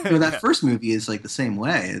 But that first movie is like the same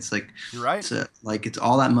way. It's like, you're right. It's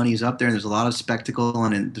all that money's up there, and there's a lot of spectacle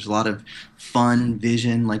and there's a lot of fun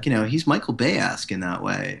vision. Like, he's Michael Bay-esque in that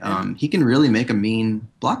way. He can really make a mean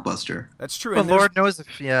blockbuster. That's true. But Lord knows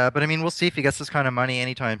but I mean, we'll see if he gets this kind of money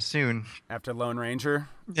anytime soon. After Lone Ranger,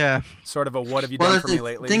 yeah, sort of a what have you done for me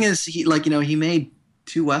lately? The thing is, he made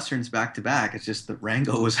 2 westerns back to back. It's just that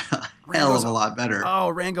Rango was a hell of a lot better. Oh,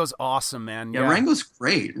 Rango's awesome, man. Yeah, Rango's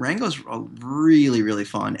great. Rango's really, really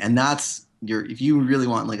fun. And that's if you really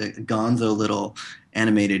want like a gonzo little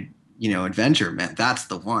animated, adventure, man, that's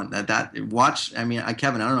the one. Watch. I mean,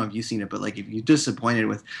 Kevin, I don't know if you've seen it, but like, if you're disappointed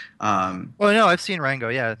with, well, no, I've seen Rango.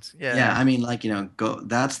 Yeah, yeah. I mean, like, go.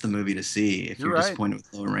 That's the movie to see if you're disappointed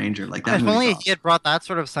with Lone Ranger. Like, that. If only he had brought that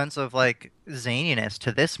sort of sense of like zaniness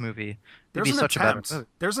to this movie. There's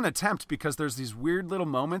an attempt, because there's these weird little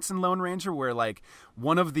moments in Lone Ranger where like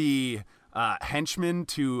one of the henchmen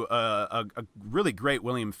to a really great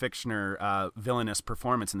William Fichtner villainous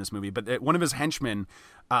performance in this movie, but one of his henchmen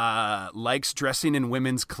likes dressing in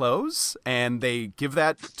women's clothes, and they give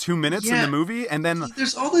that 2 minutes in the movie, and then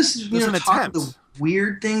there's all this talk of the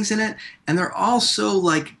weird things in it, and they're all so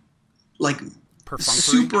like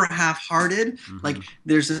super half-hearted. Like,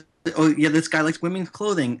 there's this guy likes women's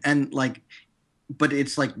clothing, and like, but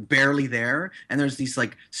it's like barely there, and there's these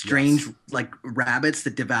like strange like rabbits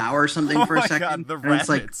that devour something for a second. God, the and rabbits. It's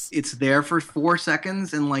like it's there for 4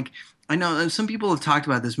 seconds, and like, I know some people have talked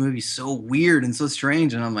about this movie so weird and so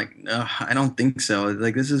strange, and I'm like, I don't think so.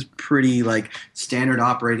 Like, this is pretty like standard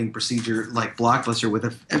operating procedure, like blockbuster with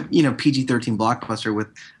a PG-13 blockbuster with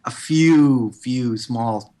a few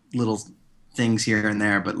small little things here and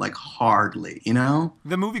there, but like hardly,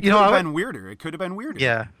 The movie could have been weirder. It could have been weirder.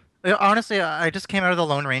 Yeah. Honestly, I just came out of The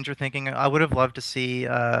Lone Ranger thinking I would have loved to see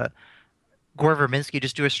Gore Verbinski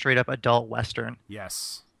just do a straight-up adult Western.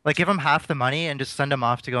 Yes. Like, give him half the money and just send him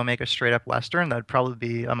off to go make a straight-up Western. That'd probably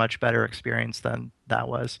be a much better experience than The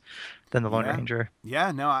Lone Ranger.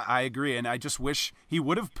 Yeah, no, I agree. And I just wish he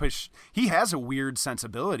would have pushed. He has a weird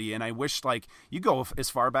sensibility, and I wish, like, you go as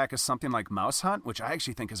far back as something like Mouse Hunt, which I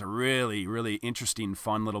actually think is a really, really interesting,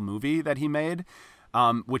 fun little movie that he made,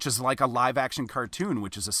 which is like a live-action cartoon,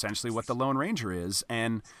 which is essentially what The Lone Ranger is.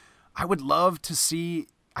 And I would love to see.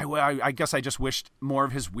 I guess I just wished more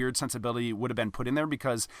of his weird sensibility would have been put in there,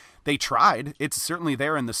 because they tried. It's certainly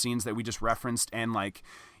there in the scenes that we just referenced, and like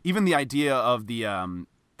even the idea of the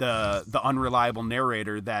the unreliable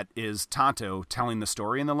narrator that is Tonto telling the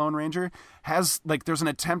story in The Lone Ranger has like there's an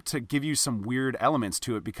attempt to give you some weird elements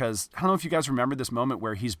to it, because I don't know if you guys remember this moment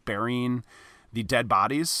where he's burying the dead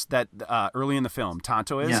bodies that early in the film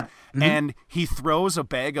Tonto is, and he throws a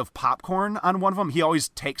bag of popcorn on one of them. He always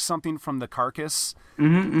takes something from the carcass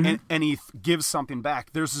and he gives something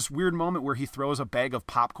back. There's this weird moment where he throws a bag of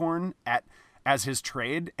popcorn as his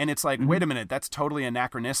trade, and it's like, wait a minute, that's totally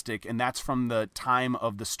anachronistic, and that's from the time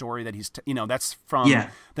of the story that he's that's from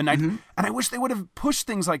the night. And I wish they would have pushed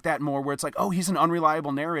things like that more, where it's like, oh, he's an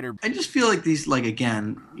unreliable narrator. I just feel like these, like,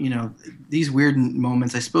 again, these weird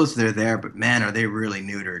moments, I suppose they're there, but man, are they really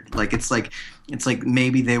neutered. Like it's like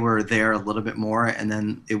maybe they were there a little bit more, and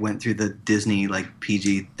then it went through the Disney like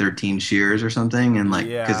PG-13 shears or something, and like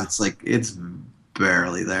because it's like it's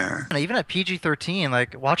barely there. And even at PG-13,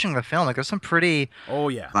 like watching the film, like there's some pretty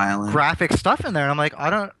violent, graphic stuff in there. And I'm like, I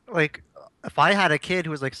don't like. If I had a kid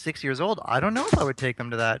who was like 6 years old, I don't know if I would take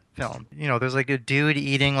them to that film. There's like a dude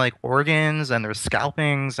eating like organs, and there's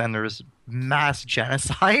scalpings, and there's mass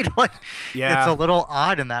genocide. Like, it's a little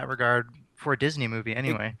odd in that regard for a Disney movie,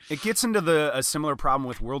 anyway. It gets into a similar problem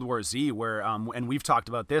with World War Z, where and we've talked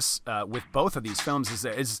about this with both of these films,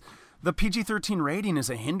 is the PG-13 rating is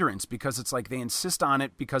a hindrance, because it's like they insist on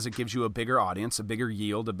it because it gives you a bigger audience, a bigger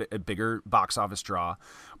yield, a bigger box office draw.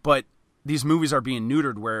 But these movies are being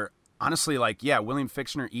neutered where, honestly, like, William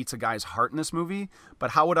Fichtner eats a guy's heart in this movie, but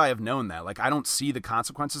how would I have known that? Like, I don't see the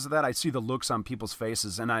consequences of that. I see the looks on people's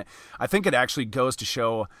faces, and I think it actually goes to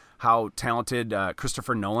show how talented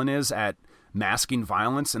Christopher Nolan is at masking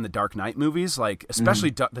violence in the Dark Knight movies, like especially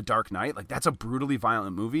The Dark Knight. Like, that's a brutally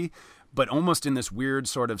violent movie, but almost in this weird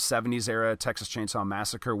sort of 70s era Texas Chainsaw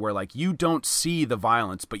Massacre where like you don't see the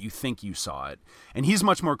violence, but you think you saw it. And he's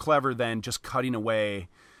much more clever than just cutting away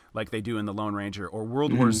like they do in The Lone Ranger or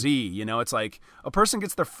World War Z. It's like a person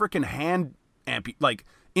gets their freaking hand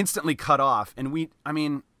instantly cut off. And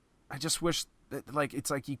I just wish that, like,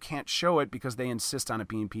 it's like you can't show it because they insist on it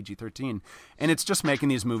being PG-13. And it's just making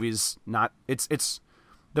these movies it's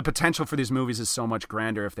the potential for these movies is so much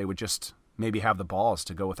grander if they would just maybe have the balls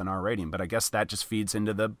to go with an R rating. But I guess that just feeds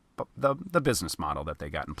into the business model that they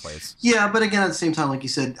got in place. Yeah, but again, at the same time, like you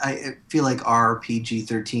said, I feel like our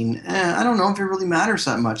PG-13, I don't know if it really matters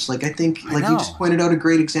that much. Like, I think, like you just pointed out a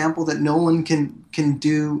great example that Nolan can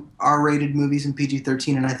do R-rated movies in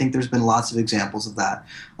PG-13, and I think there's been lots of examples of that.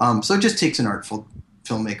 So it just takes an artful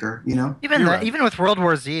filmmaker, Even with World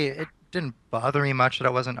War Z, it didn't bother me much that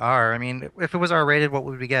it wasn't R. I mean, if it was R-rated, what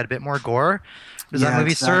would we get? A bit more gore? Does that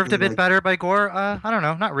movie served a bit better by gore? I don't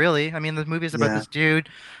know. Not really. I mean, the movie's about this dude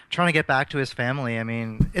trying to get back to his family. I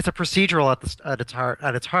mean, it's a procedural at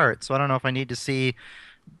its heart. So I don't know if I need to see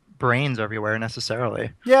brains everywhere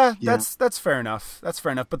necessarily. Yeah, that's fair enough. That's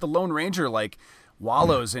fair enough. But the Lone Ranger like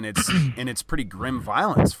wallows in its pretty grim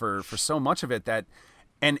violence for so much of it that.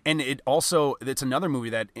 And it's another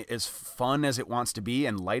movie that, as fun as it wants to be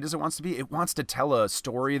and light as it wants to be, it wants to tell a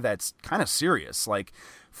story that's kind of serious, like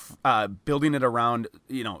building it around,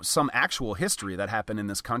 some actual history that happened in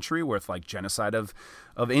this country with like genocide of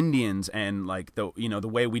Indians and like the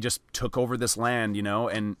way we just took over this land,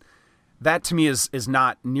 and that to me is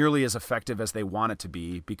not nearly as effective as they want it to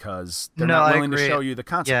be because they're not willing to show you the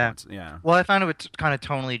consequence. Yeah. Well, I found it kind of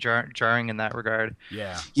tonally jarring in that regard.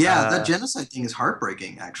 Yeah. Yeah, that genocide thing is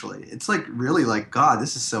heartbreaking, actually. It's like really like, God,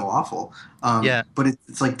 this is so awful. But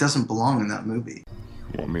it's like doesn't belong in that movie.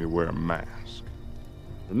 You want me to wear a mask?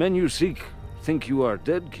 The men you seek think you are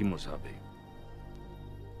dead, Kimosabe.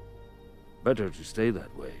 Better to stay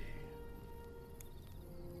that way.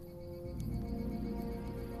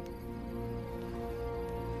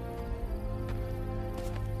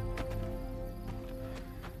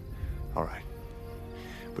 All right.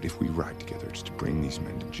 But if we ride together, it's to bring these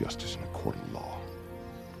men to justice in a court of law.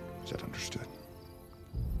 Is that understood?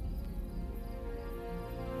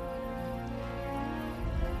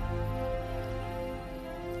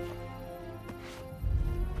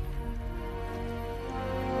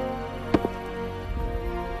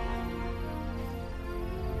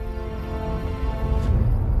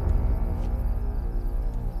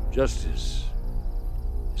 Justice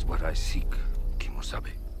is what I seek, Kimosabe.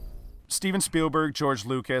 Steven Spielberg, George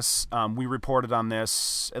Lucas, we reported on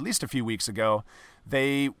this at least a few weeks ago.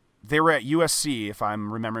 They were at USC, if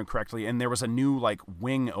I'm remembering correctly, and there was a new like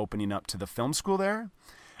wing opening up to the film school there.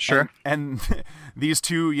 Sure. And these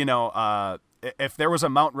two, if there was a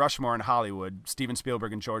Mount Rushmore in Hollywood, Steven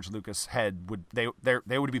Spielberg and George Lucas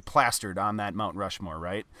would be plastered on that Mount Rushmore,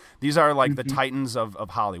 right? These are like the titans of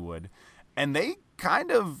Hollywood. And they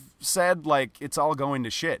kind of said like it's all going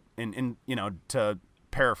to shit, to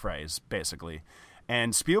paraphrase basically.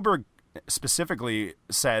 And Spielberg specifically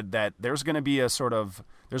said that there's going to be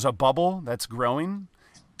there's a bubble that's growing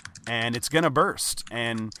and it's going to burst.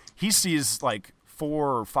 And he sees like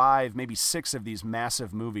 4 or 5, maybe 6 of these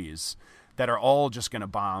massive movies that are all just going to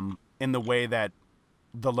bomb in the way that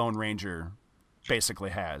The Lone Ranger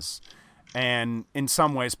basically has. And in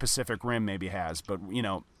some ways Pacific Rim maybe has, but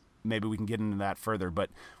maybe we can get into that further. But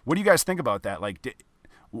what do you guys think about that? Like,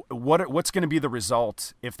 what's going to be the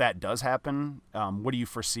result if that does happen? What do you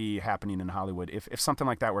foresee happening in Hollywood if something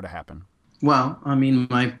like that were to happen? Well, I mean,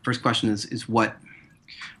 my first question is what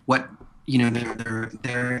they're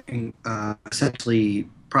essentially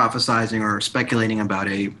prophesizing or speculating about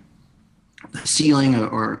a ceiling,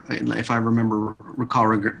 or if I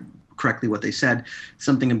recall correctly what they said,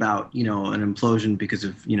 something about an implosion because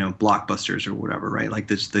of blockbusters or whatever, right? Like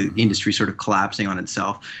the industry sort of collapsing on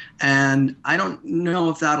itself. And I don't know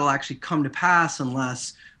if that'll actually come to pass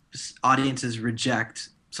unless audiences reject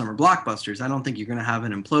summer blockbusters. I don't think you're going to have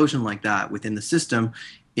an implosion like that within the system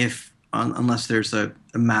unless there's a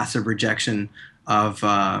massive rejection of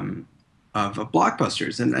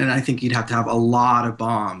blockbusters. And I think you'd have to have a lot of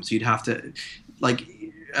bombs. You'd have to, like,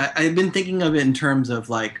 I've been thinking of it in terms of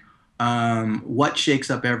like, what shakes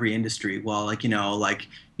up every industry? Well,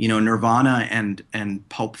 Nirvana and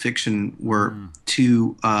Pulp Fiction were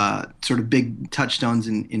two sort of big touchstones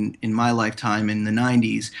in my lifetime in the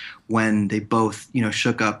 90s, when they both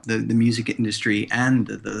shook up the music industry and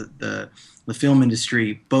the film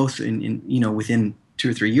industry, both in within 2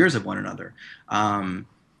 or 3 years of one another.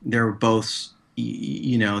 They were both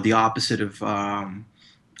the opposite of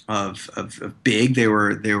big. They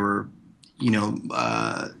were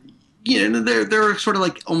they're sort of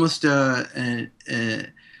like almost a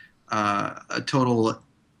total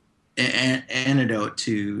antidote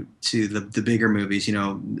to the bigger movies.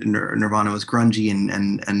 Nirvana was grungy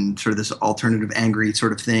and sort of this alternative angry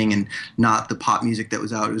sort of thing, and not the pop music that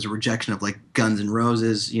was out. It was a rejection of like Guns N'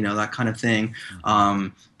 Roses, that kind of thing.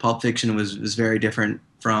 Pulp Fiction was very different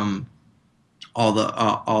from all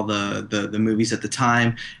the movies at the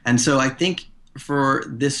time. And so I think for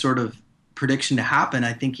this sort of prediction to happen,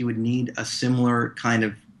 I think you would need a similar kind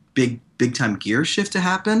of big time gear shift to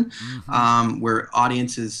happen, where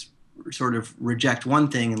audiences sort of reject one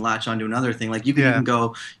thing and latch onto another thing. Like you could even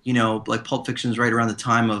go, like Pulp Fiction's right around the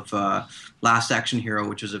time of Last Action Hero,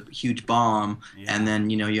 which was a huge bomb, and then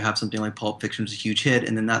you have something like Pulp Fiction's a huge hit,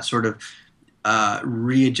 and then that sort of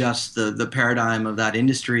readjusts the paradigm of that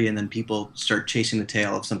industry, and then people start chasing the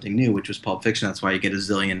tail of something new, which was Pulp Fiction. That's why you get a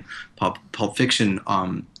zillion Pulp Fiction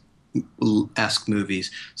esque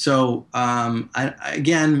movies. So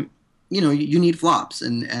again, you need flops,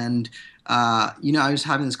 and I was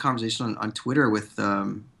having this conversation on Twitter with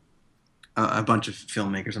a bunch of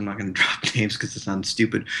filmmakers. I'm not going to drop names because it sounds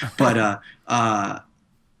stupid, but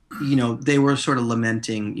they were sort of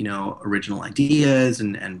lamenting original ideas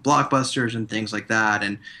and blockbusters and things like that,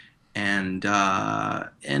 and I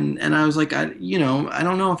was like, I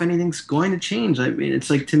don't know if anything's going to change. I mean, it's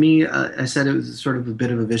like, to me, I said it was sort of a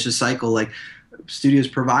bit of a vicious cycle. Like, studios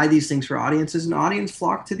provide these things for audiences, and audience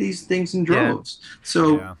flock to these things in droves.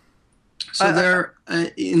 So they're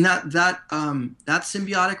in that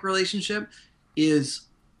symbiotic relationship is,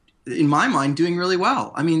 in my mind, doing really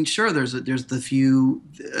well. I mean, sure, there's the few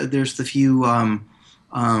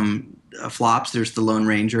flops. There's the Lone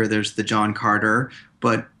Ranger. There's the John Carter.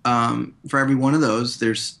 But for every one of those,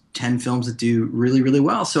 there's 10 films that do really, really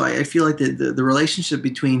well. So I feel like the relationship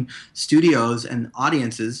between studios and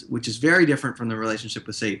audiences, which is very different from the relationship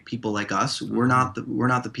with, say, people like us. We're not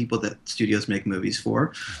the people that studios make movies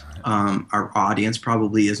for. Our audience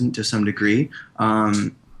probably isn't, to some degree.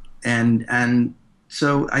 And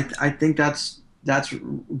so I think that's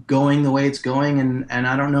going the way it's going, and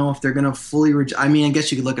I don't know if they're going to fully. I mean, I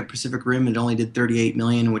guess you could look at Pacific Rim. It only did $38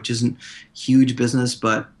 million, which isn't huge business,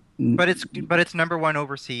 but it's number one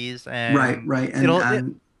overseas, and right,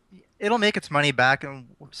 it'll make its money back in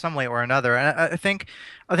some way or another. And I think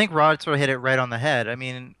Rod sort of hit it right on the head. I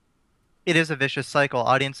mean, it is a vicious cycle.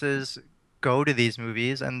 Audiences go to these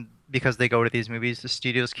movies, and because they go to these movies, the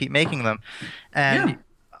studios keep making them, and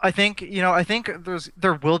I think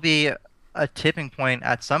there will be a tipping point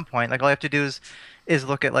at some point. Like, all you have to do is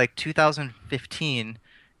look at, like, 2015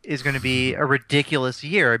 is going to be a ridiculous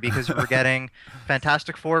year, because we're getting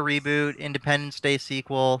Fantastic Four reboot, Independence Day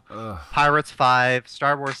sequel, Pirates 5,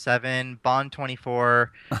 Star Wars 7, Bond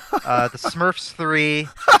 24, the Smurfs 3,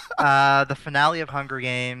 the finale of Hunger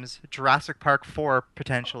Games, Jurassic Park 4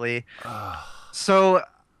 potentially. So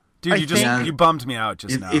Dude, you bummed me out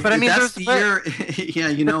just now. But I mean, that's the year. Yeah,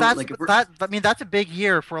 you know, that's a big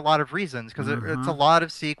year for a lot of reasons because it's a lot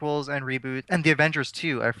of sequels and reboots, and the Avengers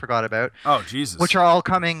 2 I forgot about. Oh Jesus! Which are all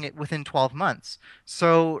coming within 12 months.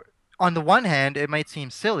 So on the one hand, it might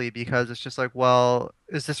seem silly because it's just like, well,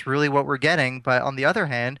 is this really what we're getting? But on the other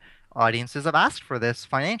hand, audiences have asked for this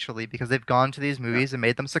financially because they've gone to these movies and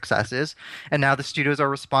made them successes, and now the studios are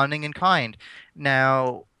responding in kind.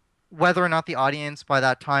 Now, whether or not the audience by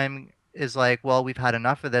that time is like, well, we've had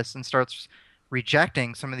enough of this and starts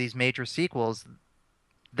rejecting some of these major sequels,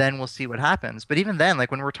 then we'll see what happens. But even then,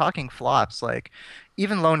 like when we're talking flops, like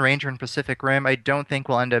even Lone Ranger and Pacific Rim, I don't think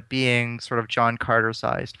will end up being sort of John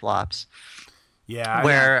Carter-sized flops. Yeah.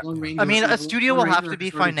 Where, I mean, a studio will have to be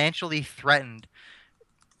financially threatened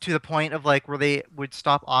to the point of like where they would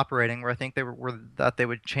stop operating, where I think they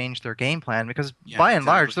would change their game plan because by and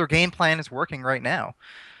large, their game plan is working right now.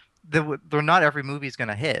 They're not every movie is going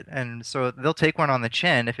to hit, and so they'll take one on the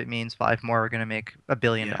chin if it means 5 more are going to make $1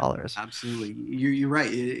 billion. Absolutely, you're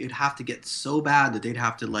right. It'd have to get so bad that they'd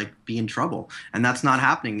have to like be in trouble, and that's not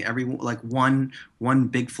happening. One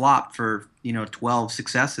big flop for 12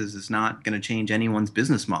 successes is not going to change anyone's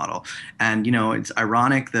business model. And it's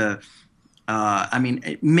ironic I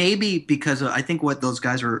mean, maybe because I think what those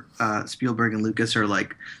guys are Spielberg and Lucas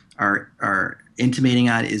are intimating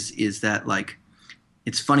at is that like.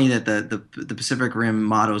 It's funny that the Pacific Rim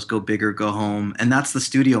motto is "Go big or go home," and that's the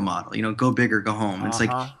studio model. Go big or go home. It's like,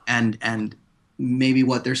 and maybe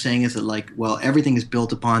what they're saying is that like, well, everything is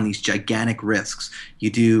built upon these gigantic risks.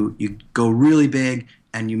 You go really big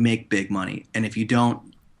and you make big money, and if you don't,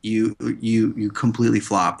 you completely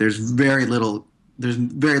flop. There's very little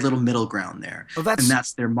middle ground there, and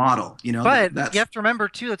that's their model. But you have to remember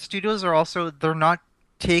too that studios are they're not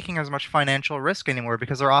taking as much financial risk anymore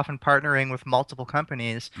because they're often partnering with multiple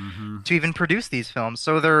companies to even produce these films.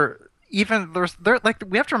 So they're like,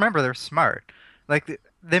 we have to remember they're smart. Like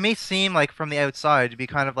they may seem like from the outside to be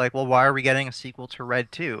kind of like, well, why are we getting a sequel to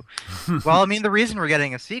Red 2? Well, I mean, the reason we're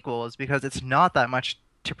getting a sequel is because it's not that much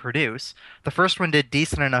to produce. The first one did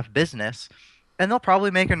decent enough business, and they'll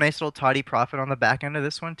probably make a nice little tidy profit on the back end of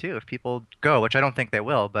this one too if people go, which I don't think they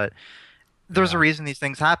will, but there's a reason these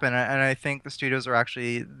things happen, and I think the studios are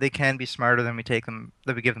they can be smarter than we give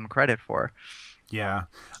them credit for. Yeah.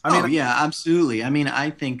 Absolutely. I mean, I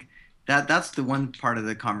think that's the one part of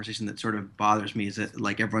the conversation that sort of bothers me is that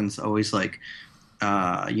like everyone's always like,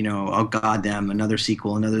 oh goddamn, another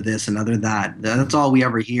sequel, another this, another that. That's all we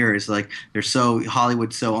ever hear is like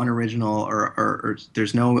Hollywood's so unoriginal or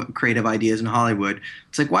there's no creative ideas in Hollywood.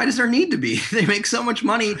 It's like, why does there need to be? They make so much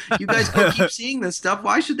money. You guys go keep seeing this stuff.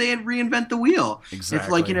 Why should they reinvent the wheel?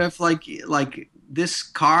 Exactly. If like this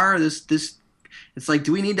car, this. It's like,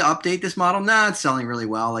 do we need to update this model? Nah, it's selling really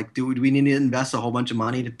well. Like, do we need to invest a whole bunch of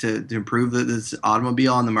money to improve this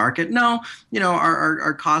automobile on the market? No,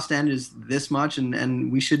 our cost end is this much,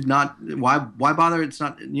 and we should not. Why bother? It's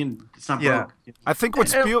not. It's not broke. I think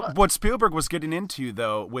what Spielberg was getting into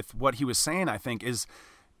though, with what he was saying, I think, is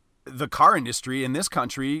the car industry in this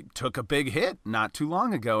country took a big hit not too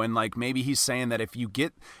long ago, and like maybe he's saying that if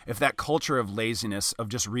that culture of laziness, of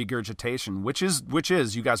just regurgitation, which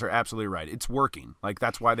is you guys are absolutely right, it's working, like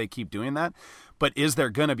that's why they keep doing that, but is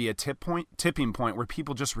there going to be a tipping point where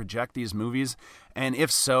people just reject these movies? And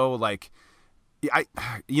if so, like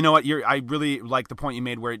you know what? I really like the point you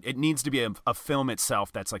made where it needs to be a film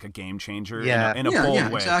itself that's like a game changer in a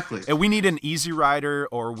bold way. Exactly. And we need an Easy Rider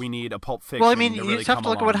or we need a Pulp Fiction. Well, I mean, you just have to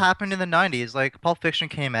look at what happened in the 90s. Like Pulp Fiction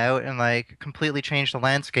came out and like completely changed the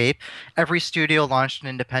landscape. Every studio launched an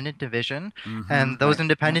independent division, and those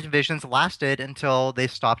independent divisions lasted until they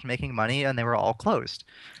stopped making money and they were all closed.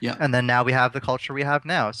 Yeah. And then now we have the culture we have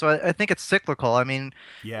now. So I think it's cyclical. I mean,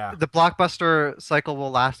 the blockbuster cycle will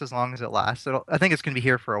last as long as it lasts. I think it's going to be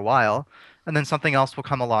here for a while, and then something else will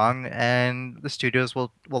come along, and the studios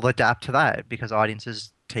will adapt to that because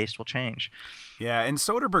audiences' taste will change. Yeah, and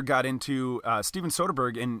Soderbergh got into Steven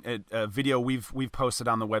Soderbergh in a video we've posted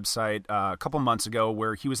on the website a couple months ago,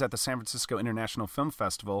 where he was at the San Francisco International Film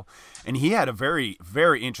Festival, and he had a very,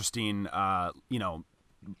 very interesting,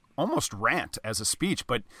 almost rant as a speech,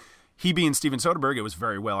 but. He being Steven Soderbergh, it was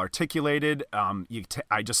very well articulated.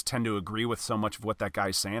 I just tend to agree with so much of what that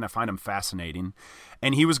guy's saying. I find him fascinating.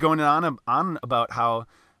 And he was going on about how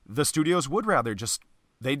the studios would rather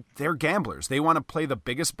they're gamblers. They want to play the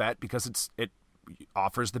biggest bet because it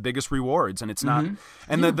offers the biggest rewards, and it's not.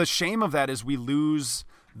 And the shame of that is we lose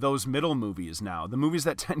those middle movies now, the movies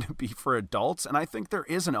that tend to be for adults. And I think there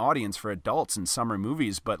is an audience for adults in summer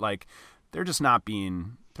movies, but like they're just not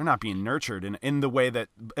being nurtured in the way that,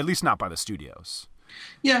 at least not by the studios.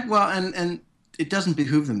 Yeah, well, and it doesn't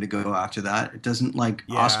behoove them to go after that. It doesn't Yeah.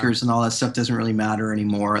 Oscars and all that stuff doesn't really matter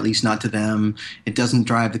anymore, at least not to them. It doesn't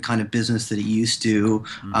drive the kind of business that it used to.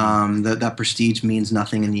 That prestige means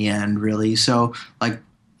nothing in the end, really. So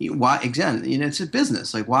why, again, it's a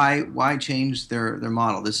business. Why change their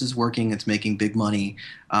model? This is working. It's making big money.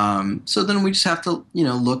 So then we just have to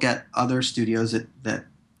look at other studios that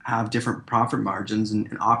have different profit margins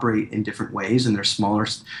and operate in different ways, and they're smaller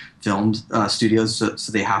films studios,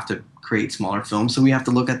 so they have to create smaller films. So we have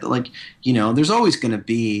to look at there's always going to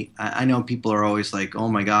be. I know people are always like, oh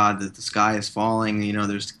my God, the sky is falling.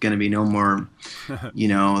 There's going to be no more.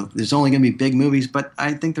 There's only going to be big movies, but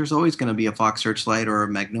I think there's always going to be a Fox Searchlight or a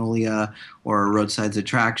Magnolia or a Roadside's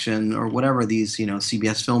Attraction or whatever. These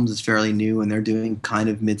CBS Films is fairly new, and they're doing kind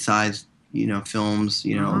of mid-sized films.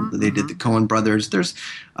 They did the Coen Brothers. There's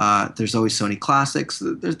always Sony Classics.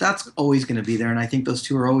 That's always going to be there, and I think those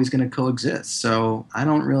two are always going to coexist. So I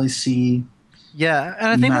don't really see. Yeah, and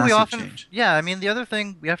I think what we often change. Yeah, I mean the other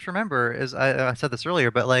thing we have to remember is I said this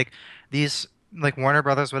earlier, but these Warner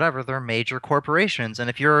Brothers, whatever, they're major corporations, and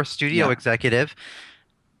if you're a studio executive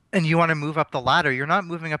and you want to move up the ladder, you're not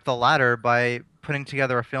moving up the ladder by putting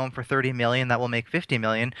together a film for 30 million that will make 50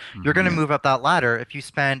 million. You're going to move up that ladder. If you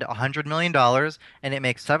spend $100 million and it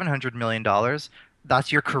makes $700 million,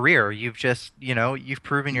 that's your career. You've just, you've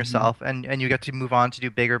proven yourself, and you get to move on to do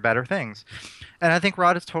bigger, better things. And I think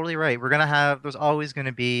Rod is totally right. There's always going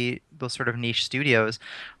to be those sort of niche studios.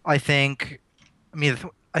 I think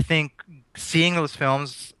seeing those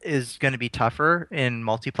films is going to be tougher in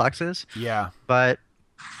multiplexes. Yeah. But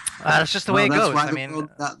that's just the way it goes.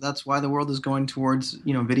 That's why the world is going towards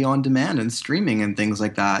video on demand and streaming and things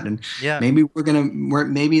like that. And yeah.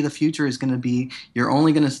 maybe the future is going to be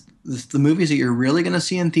the movies that you're really going to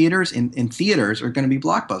see in theaters are going to be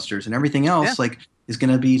blockbusters, and everything else is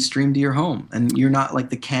going to be streamed to your home. And you're not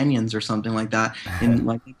like the Canyons or something like that.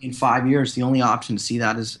 In 5 years, the only option to see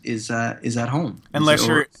that is at home. Unless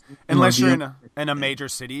you're in a major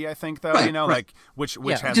city, I think, though, right. which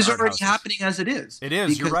has which is already happening as it is. It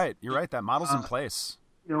is. You're right. That model's in place.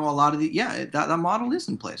 A lot of that model is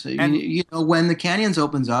in place. And, when the Canyons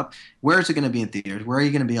opens up, where is it going to be in theaters? Where are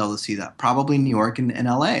you going to be able to see that? Probably New York and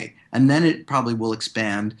L.A. And then it probably will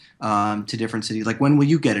expand to different cities. When will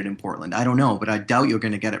you get it in Portland? I don't know, but I doubt you're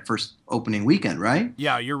going to get it first opening weekend, right?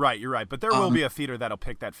 Yeah, you're right. But there will be a theater that'll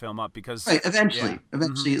pick that film up because eventually,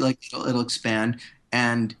 it'll expand.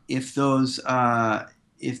 And if those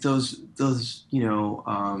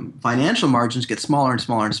financial margins get smaller and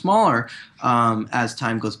smaller and smaller as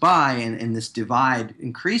time goes by, and this divide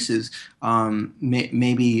increases,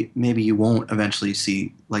 maybe you won't eventually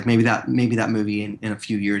see maybe that movie in a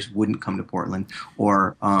few years wouldn't come to Portland,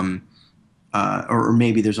 or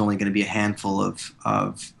maybe there's only going to be a handful of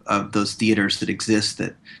those theaters that exist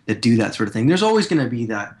that do that sort of thing. There's always going to be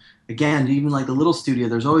that. Again, even the little studio,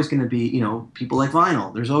 there's always going to be people like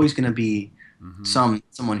vinyl. There's always going to be someone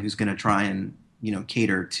who's going to try and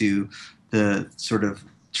cater to the sort of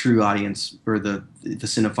true audience, or the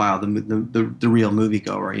cinephile, the real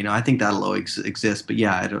moviegoer. I think that'll always exist, but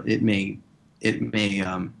it may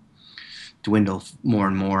dwindle more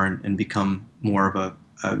and more and become more of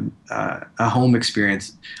a home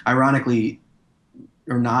experience. Ironically,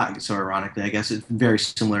 or not so ironically, I guess it's very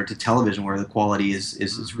similar to television, where the quality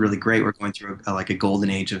is really great. We're going through a golden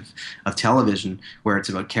age of television, where it's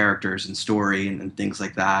about characters and story and things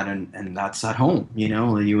like that, and that's at home.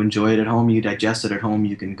 You enjoy it at home, you digest it at home,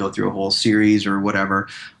 you can go through a whole series or whatever.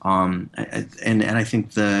 And I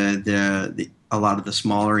think a lot of the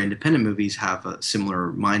smaller independent movies have a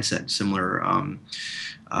similar mindset,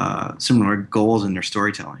 similar goals in their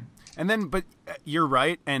storytelling. And then, but you're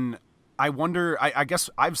right, and I wonder, I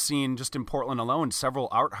guess I've seen just in Portland alone several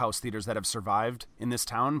art house theaters that have survived in this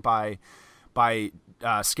town by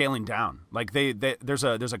scaling down. There's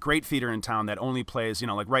a great theater in town that only plays,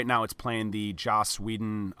 right now it's playing the Joss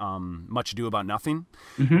Whedon Much Ado About Nothing.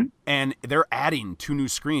 Mm-hmm. And they're adding 2 new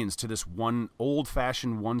screens to this one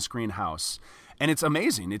old-fashioned one-screen house. And it's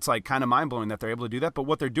amazing. It's kind of mind-blowing that they're able to do that. But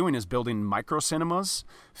what they're doing is building micro cinemas,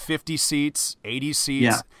 50 seats, 80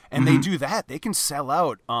 seats. And they do that. They can sell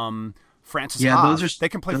out Francis Ha. They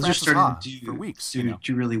can play Francis Ha for weeks.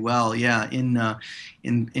 Do really well. Yeah,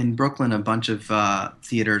 in Brooklyn, a bunch of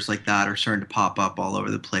theaters like that are starting to pop up all over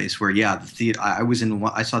the place. Where the theater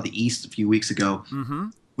I saw the East a few weeks ago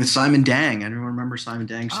with Simon Dang. Anyone remember Simon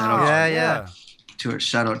Dang? Shout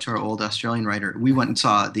out to our old Australian writer. We went and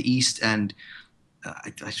saw the East, and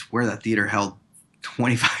I swear that theater held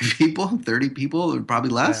 25 people, 30 people, or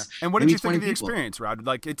probably less. Yeah. And what did maybe you think of the 20 people. experience, Rod?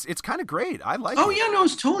 Like, it's kind of great. I like Oh it. yeah, no,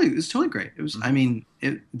 it's totally great. It was, I mean,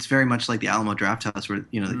 it's very much like the Alamo Drafthouse, where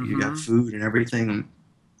you got food and everything.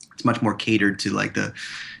 It's much more catered to like the,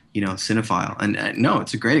 cinephile. And no,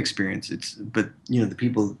 it's a great experience. But the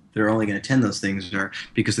people that are only going to attend those things are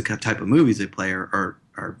because the type of movies they play are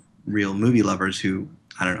real movie lovers who,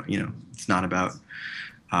 I don't know, it's not about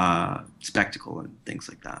spectacle and things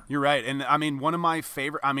like that. You're right. And I mean,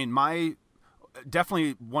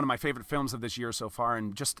 definitely one of my favorite films of this year so far,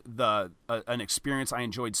 and just an experience I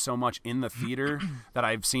enjoyed so much in the theater that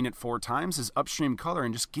I've seen it 4 times is Upstream Color,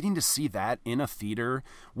 and just getting to see that in a theater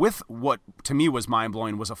with what to me was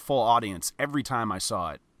mind-blowing was a full audience every time I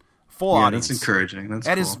saw it. Full audience. That's encouraging. That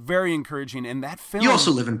cool. Is very encouraging. And that film... You also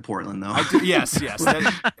live in Portland, though. I do, yes.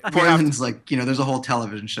 Portland's like, there's a whole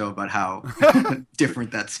television show about how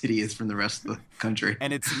different that city is from the rest of the country.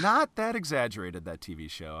 And it's not that exaggerated, that TV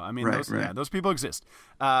show. I mean, right. Yeah, those people exist.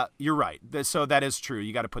 You're right. So that is true.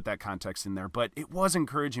 You got to put that context in there. But it was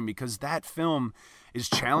encouraging because that film is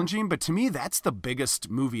challenging. But to me, that's the biggest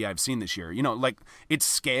movie I've seen this year. Like its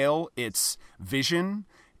scale, its vision...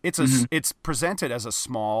 It's presented as a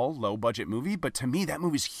small, low-budget movie, but to me, that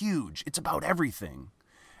movie's huge. It's about everything.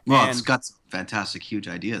 Well, it's got some fantastic, huge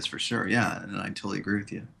ideas for sure. Yeah, and I totally agree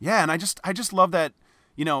with you. Yeah, and I just love that.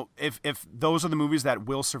 If those are the movies that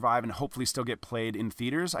will survive and hopefully still get played in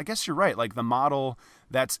theaters, I guess you're right. Like the model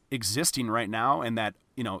that's existing right now, and that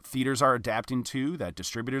theaters are adapting to, that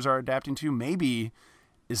distributors are adapting to, maybe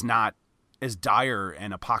is not as dire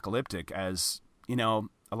and apocalyptic as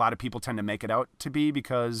a lot of people tend to make it out to be,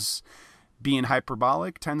 because being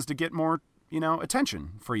hyperbolic tends to get more,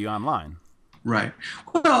 attention for you online. Right.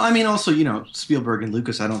 Well, I mean, also, Spielberg and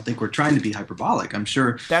Lucas, I don't think we're trying to be hyperbolic. I'm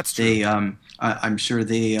sure that's true. They, I'm sure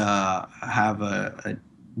they have a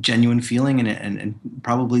genuine feeling and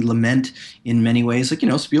probably lament in many ways. Like,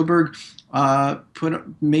 Spielberg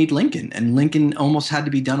made Lincoln, and Lincoln almost had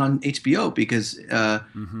to be done on HBO because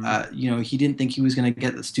he didn't think he was going to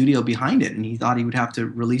get the studio behind it, and he thought he would have to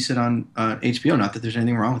release it on HBO. Not that there's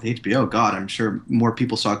anything wrong with HBO. God, I'm sure more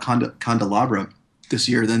people saw Candelabra this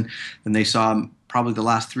year than they saw probably the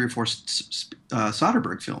last 3 or 4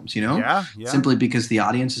 Soderbergh films. Yeah. Simply because the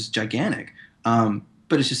audience is gigantic.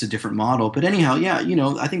 But it's just a different model. But anyhow, yeah,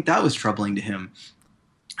 I think that was troubling to him,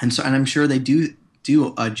 and I'm sure they do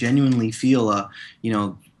genuinely feel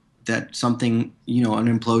that something,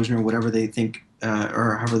 an implosion or whatever they think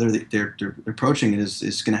or however they're approaching it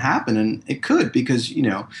is going to happen, and it could, because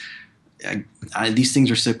these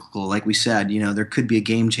things are cyclical. Like we said, there could be a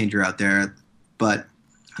game changer out there, but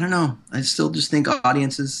I don't know. I still just think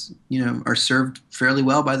audiences, are served fairly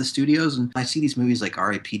well by the studios. And I see these movies like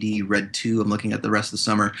R.A.P.D., Red 2. I'm looking at the rest of the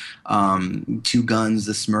summer. Two Guns,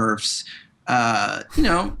 The Smurfs.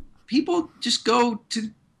 People just go to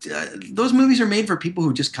those movies are made for people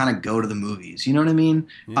who just kind of go to the movies. You know what I mean?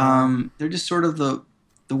 Yeah. They're just sort of the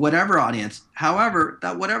whatever audience. However,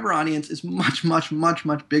 that whatever audience is much, much, much,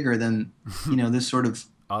 much bigger than, this sort of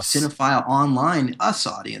cinephile online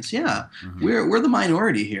audience. Yeah. We're the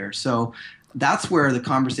minority here. So that's where the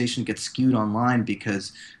conversation gets skewed online,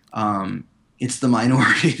 because it's the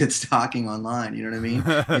minority that's talking online. You know what I mean?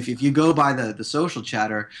 if you go by the social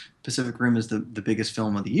chatter, Pacific Rim is the biggest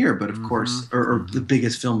film of the year, but of course, or the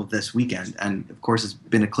biggest film of this weekend. And of course, it's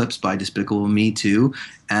been eclipsed by Despicable Me 2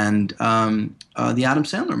 and the Adam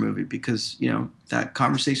Sandler movie, because, that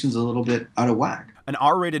conversation's a little bit out of whack. An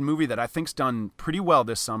R-rated movie that I think's done pretty well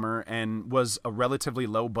this summer and was a relatively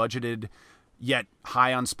low-budgeted yet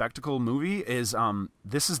high on spectacle movie is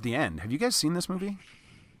This Is the End. Have you guys seen this movie?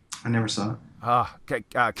 I never saw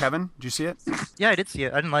it. Kevin, did you see it? Yeah, I did see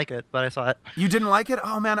it. I didn't like it, but I saw it. You didn't like it?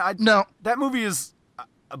 Oh, man. No. That movie is...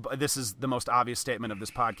 this is the most obvious statement of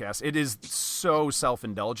this podcast. It is so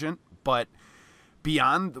self-indulgent, but...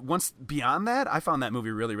 Beyond that, I found that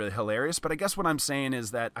movie really, really hilarious. But I guess what I'm saying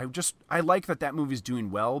is that I like that movie's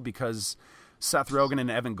doing well, because Seth Rogen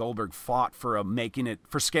and Evan Goldberg fought for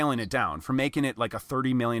scaling it down, for making it like a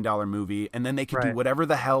 $30 million movie, and then they could do whatever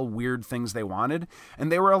the hell weird things they wanted,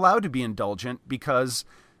 and they were allowed to be indulgent because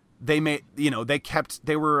they were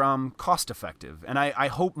cost effective, and I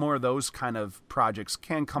hope more of those kind of projects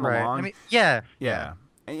can come along. I mean, yeah.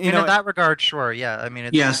 In that regard, sure, yeah. I mean,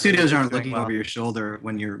 studios aren't looking over your shoulder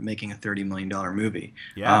when you're making a $30 million movie.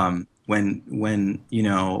 Yeah. When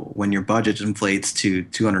your budget inflates to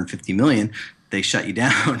 $250 million, they shut you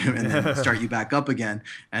down and then start you back up again,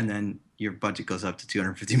 and then your budget goes up to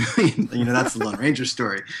 250 million. You know, that's the Lone Ranger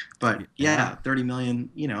story. But yeah, 30 million.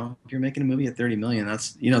 You know, if you're making a movie at 30 million,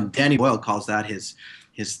 that's, you know, Danny Boyle calls that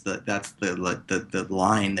that's the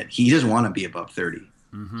line that he doesn't want to be above 30.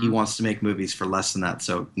 He wants to make movies for less than that,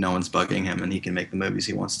 so no one's bugging him, and he can make the movies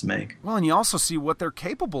he wants to make. Well, and you also see what they're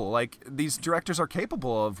capable, like these directors are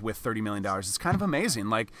capable of with $30 million. It's kind of amazing.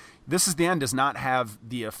 Like, This Is the End does not have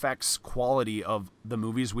the effects quality of the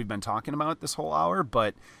movies we've been talking about this whole hour,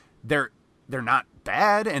 but they're not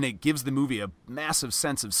bad, and it gives the movie a massive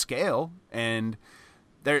sense of scale, and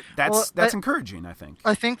that's encouraging, I think.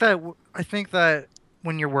 I think that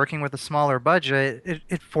when you're working with a smaller budget,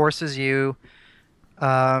 it forces you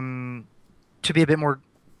to be a bit more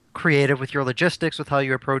creative with your logistics, with how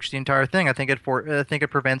you approach the entire thing. I think it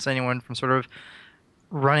prevents anyone from sort of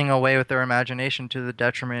running away with their imagination to the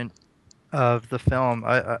detriment of the film.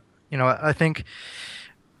 I think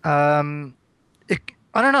I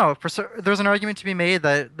don't know. There's an argument to be made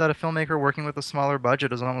that a filmmaker working with a smaller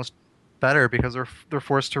budget is almost better because they're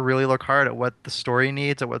forced to really look hard at what the story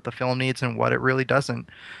needs, at what the film needs, and what it really doesn't.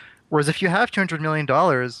 Whereas if you have $200 million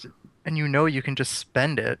and you know you can just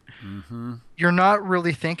spend it, you're not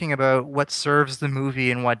really thinking about what serves the movie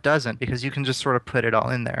and what doesn't, because you can just sort of put it all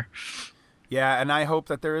in there. Yeah, and I hope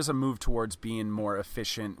that there is a move towards being more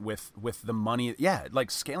efficient with the money. Yeah, like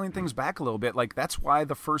scaling things back a little bit. Like, that's why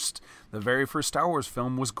the very first Star Wars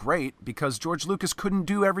film was great, because George Lucas couldn't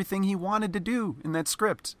do everything he wanted to do in that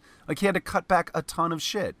script. Like, he had to cut back a ton of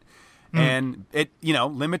shit. And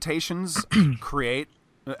limitations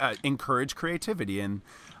encourage creativity, and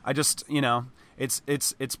I just,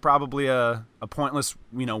 it's probably a pointless,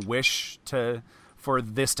 wish for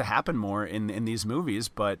this to happen more in these movies,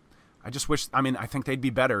 but I just wish. I mean, I think they'd be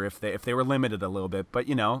better if they were limited a little bit. But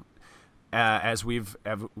as we've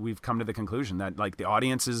come to the conclusion that, like, the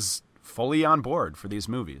audience is fully on board for these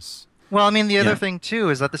movies. Well, I mean, the other thing too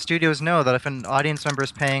is that the studios know that if an audience member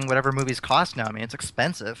is paying whatever movies cost now, I mean, it's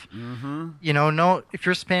expensive. If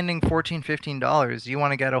you're spending $14, $15, you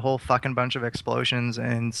want to get a whole fucking bunch of explosions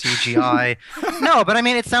and CGI. No, but I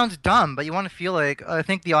mean, it sounds dumb, but you want to feel like, I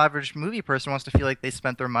think the average movie person wants to feel like they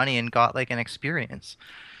spent their money and got like an experience.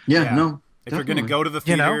 Yeah. No. If you're going to go to the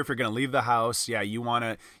theater, if you're going to leave the house, you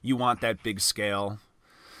want that big scale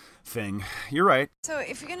thing. You're right. So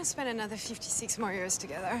if you're going to spend another 56 more years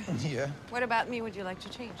together, what about me would you like to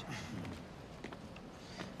change?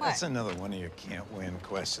 What? That's another one of your can't-win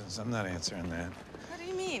questions. I'm not answering that. What do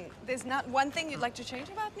you mean? There's not one thing you'd like to change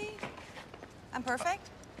about me? I'm perfect?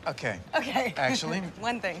 Okay. Actually,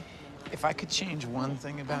 one thing. If I could change one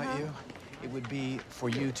thing about you, it would be for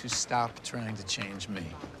you to stop trying to change me.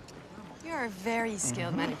 You're a very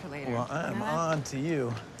skilled manipulator. Well, I'm on to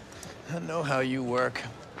you. I know how you work.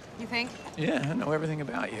 You think? Yeah, I know everything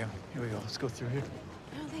about you. Here we go. Let's go through here.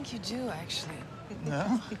 I don't think you do, actually.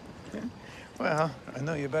 No? Well, I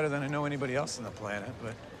know you better than I know anybody else on the planet,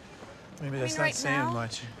 but maybe that's not saying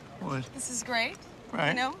much. What? This is great.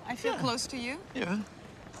 Right. I feel close to you. Yeah.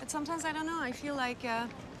 But sometimes, I don't know, I feel like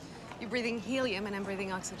you're breathing helium and I'm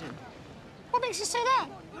breathing oxygen. What makes you say that?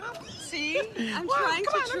 See? I'm trying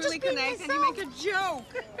to truly connect, and you make a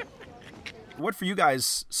joke. What for you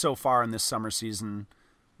guys so far in this summer season?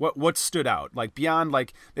 What stood out? Like, beyond,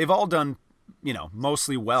 like, they've all done,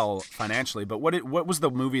 mostly well financially, but what was the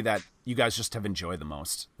movie that you guys just have enjoyed the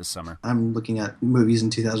most this summer? I'm looking at movies in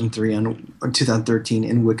 2003 or 2013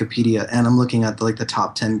 in Wikipedia, and I'm looking at the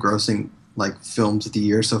top 10 grossing films of the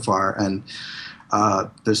year so far, and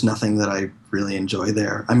there's nothing that I really enjoy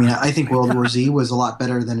there. I mean, I think World War Z was a lot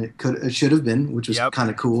better than it should have been, which was kind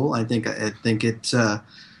of cool. I think it's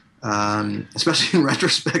especially in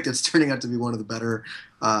retrospect, it's turning out to be one of the better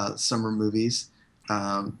summer movies.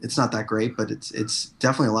 It's not that great, but it's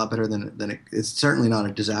definitely a lot better than it's certainly not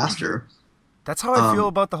a disaster. That's how I feel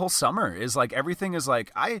about the whole summer. Is like everything is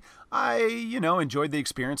like I enjoyed the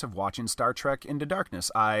experience of watching Star Trek Into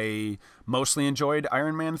Darkness. I mostly enjoyed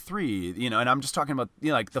Iron Man 3, and I'm just talking about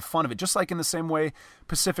like the fun of it. Just like in the same way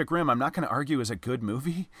Pacific Rim, I'm not going to argue is a good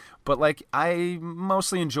movie, but like I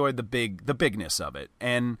mostly enjoyed the bigness of it,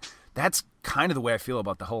 and that's kind of the way I feel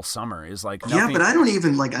about the whole summer. Is like nothing... Yeah, but I don't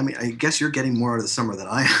even like. I mean, I guess you're getting more out of the summer than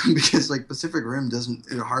I am because like Pacific Rim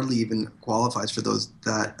hardly even qualifies for those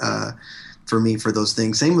for me for those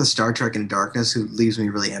things. Same with Star Trek Into Darkness, who leaves me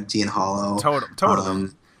really empty and hollow. Totally.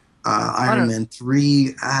 Iron Man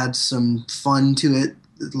 3 had some fun to it,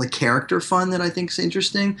 like character fun that I think is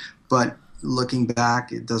interesting, but looking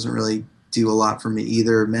back, it doesn't really do a lot for me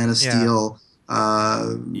either. Man of Steel,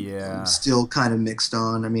 still kind of mixed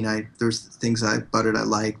on. I mean, there's things about it I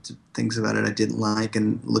liked, things about it I didn't like,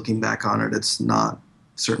 and looking back on it, it's not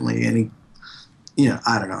certainly any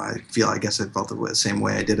I don't know. I guess I felt the same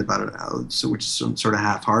way I did about it, so which is some sort of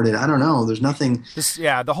half-hearted. I don't know. There's nothing.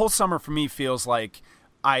 The whole summer for me feels like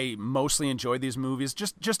I mostly enjoyed these movies.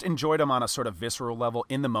 Just enjoyed them on a sort of visceral level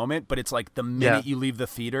in the moment. But it's like the minute you leave the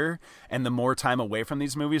theater and the more time away from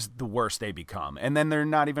these movies, the worse they become. And then they're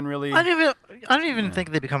not even really. I don't even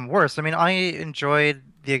think they become worse. I mean, I enjoyed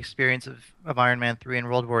the experience of Iron Man 3 and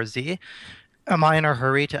World War Z. Am I in a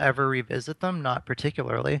hurry to ever revisit them? Not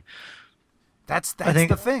particularly. That's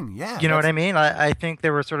the thing, yeah. You know what I mean? I think they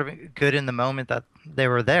were sort of good in the moment that they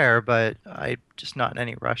were there, but I'm just not in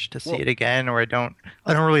any rush to see it again, or I don't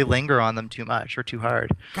really linger on them too much or too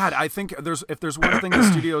hard. God, I think if there's one thing the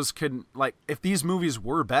studios could, like, if these movies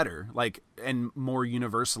were better, like, and more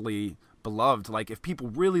universally beloved, like, if people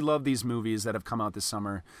really love these movies that have come out this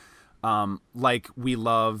summer, like we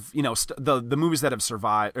love, the movies that have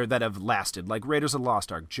survived or that have lasted, like Raiders of the Lost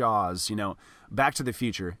Ark, Jaws, Back to the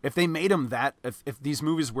Future. If they made them if these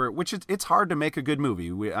movies were, which it's hard to make a good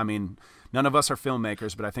movie. I mean, none of us are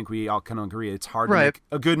filmmakers, but I think we all can agree it's hard to make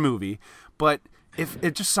a good movie. But if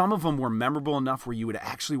just some of them were memorable enough where you would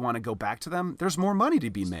actually want to go back to them, there's more money to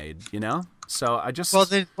be made, So I just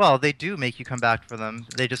they do make you come back for them.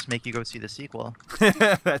 They just make you go see the sequel.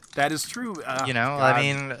 that is true. God, I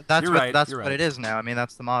mean, that's what it is now. I mean,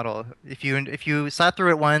 that's the model. If you sat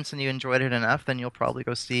through it once and you enjoyed it enough, then you'll probably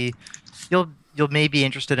go see. You'll maybe be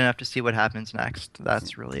interested enough to see what happens next.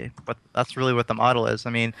 That's really what the model is. I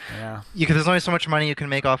mean, there's only so much money you can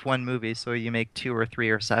make off one movie, so you make 2 or 3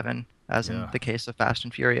 or 7. As in the case of Fast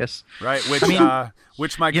and Furious. Right,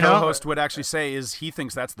 which my co-host would actually say is he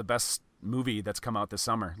thinks that's the best movie that's come out this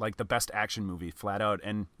summer, like the best action movie, flat out.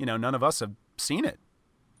 And, none of us have seen it.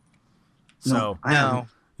 So, I don't know.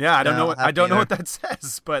 I don't know what that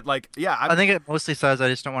says, but like, I think it mostly says I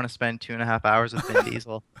just don't want to spend 2.5 hours with Vin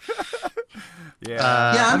Diesel.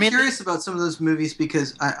 I'm curious about some of those movies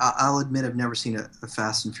because I'll admit I've never seen a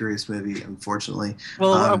Fast and Furious movie, unfortunately.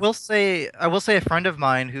 Well, I will say a friend of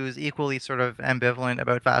mine who's equally sort of ambivalent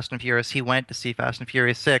about Fast and Furious. He went to see Fast and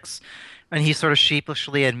Furious 6, and he sort of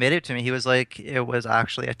sheepishly admitted to me, he was like, it was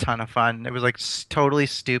actually a ton of fun. It was like totally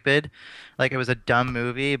stupid, like it was a dumb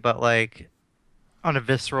movie, but like on a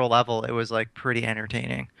visceral level, it was like pretty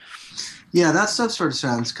entertaining. Yeah, that stuff sort of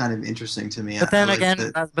sounds kind of interesting to me. But then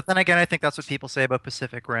again, I think that's what people say about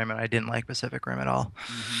Pacific Rim, and I didn't like Pacific Rim at all.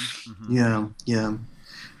 Mm-hmm. Yeah.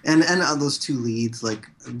 And those 2 leads, like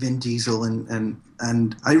Vin Diesel and I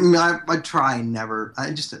mean, I try never.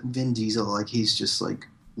 Vin Diesel, like he's just like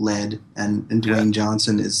lead, and Dwayne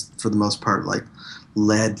Johnson is for the most part like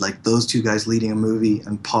lead. Like those 2 guys leading a movie,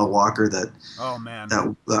 and Paul Walker, that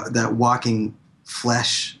walking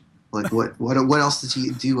flesh. Like what else does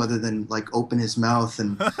he do other than like open his mouth,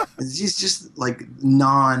 and he's just like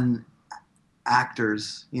non-actors,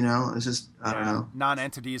 It's just I don't know,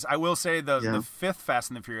 non-entities. I will say the 5th Fast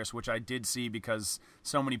and the Furious, which I did see because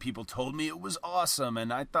so many people told me it was awesome,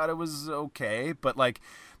 and I thought it was okay, but like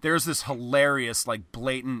there's this hilarious like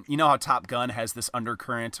blatant. You know how Top Gun has this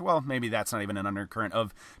undercurrent? Well, maybe that's not even an undercurrent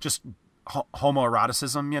of just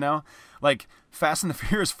homoeroticism, like Fast and the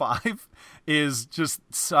Furious 5 is just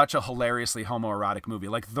such a hilariously homoerotic movie.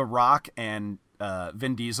 Like The Rock and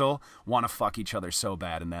Vin Diesel want to fuck each other so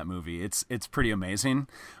bad in that movie. It's pretty amazing.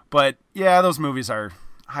 But yeah, those movies are.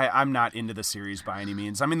 I'm not into the series by any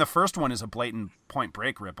means. I mean, the first one is a blatant Point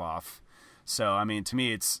Break ripoff. So I mean, to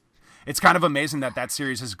me, it's kind of amazing that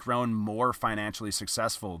series has grown more financially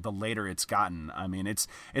successful the later it's gotten. I mean, it's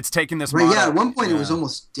taken this model. Yeah, at one point it was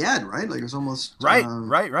almost dead, right? Like it was almost right.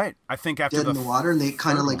 I think after dead in the water, and they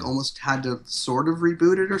kind of like almost had to sort of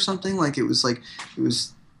reboot it or something. Like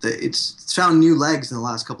it's found new legs in the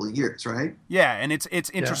last couple of years, right? Yeah, and it's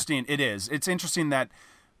interesting. Yeah. It is. It's interesting that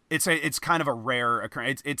it's kind of a rare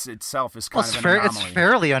occurrence. It's itself is kind of an anomaly. It's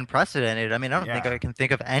fairly unprecited. I mean, I don't think I can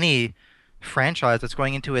think of any franchise that's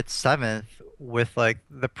going into its 7th with like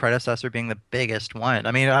the predecessor being the biggest one.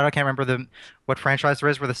 I mean, I can't remember what franchise there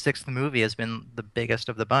is where the 6th movie has been the biggest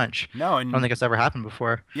of the bunch. No, I don't think it's ever happened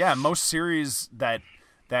before. Yeah, most series that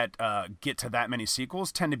get to that many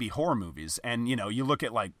sequels tend to be horror movies, and you look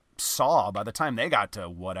at like Saw. By the time they got to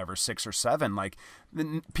whatever 6 or 7, like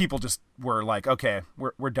people just were like, okay,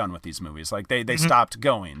 we're done with these movies. Like they stopped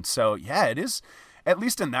going. So yeah, it is. At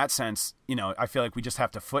least in that sense, I feel like we just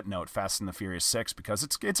have to footnote Fast and the Furious 6 because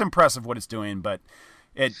it's impressive what it's doing, but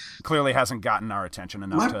it clearly hasn't gotten our attention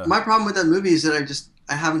enough. My problem with that movie is that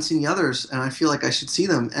I haven't seen the others, and I feel like I should see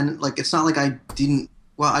them. And like it's not like I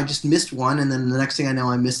just missed one, and then the next thing I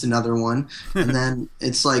know, I missed another one, and then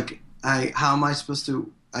it's like how am I supposed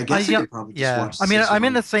to I guess I could probably just watch. I mean, I'm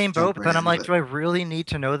in the same jump boat, but then I'm like, do I really need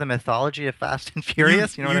to know the mythology of Fast and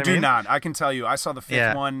Furious? You know what I mean? You do not. I can tell you, I saw the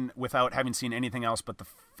fifth one without having seen anything else but the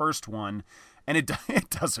first one, and it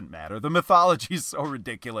doesn't matter. The mythology is so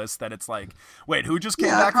ridiculous that it's like, wait, who just came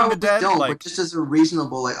back from the dead? But just as a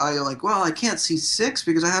reasonable, well, I can't see 6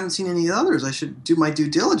 because I haven't seen any others. I should do my due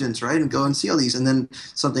diligence, right, and go and see all these. And then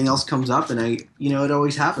something else comes up, and it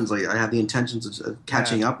always happens. Like I have the intentions of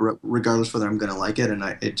catching up, regardless whether I'm going to like it, and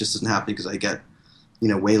it just doesn't happen because I get,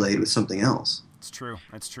 waylaid with something else. It's true.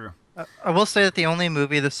 It's true. I will say that the only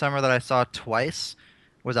movie this summer that I saw twice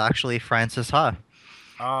was actually Frances Ha.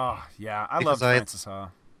 Oh, yeah. I love Frances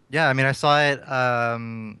Ha. Yeah, I mean, I saw it, I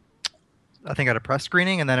think at a press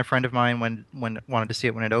screening, and then a friend of mine wanted to see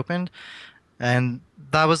it when it opened. And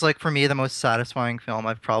that was, like, for me, the most satisfying film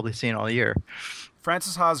I've probably seen all year.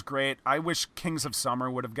 Frances Ha's great. I wish Kings of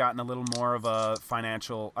Summer would have gotten a little more of a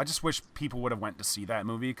financial... I just wish people would have went to see that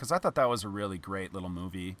movie, because I thought that was a really great little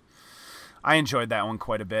movie. I enjoyed that one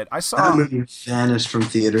quite a bit. I saw that movie vanished from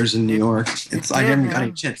theaters in New York. I haven't got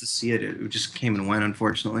any chance to see it. It just came and went,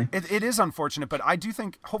 unfortunately. It is unfortunate, but I do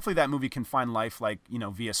think hopefully that movie can find life, like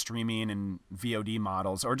via streaming and VOD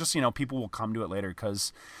models, or just people will come to it later.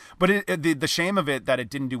 But the shame of it that it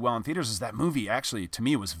didn't do well in theaters is that movie actually to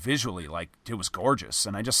me was visually it was gorgeous,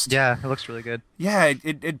 and it looks really good. Yeah,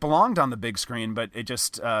 it belonged on the big screen, but it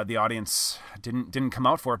just the audience didn't come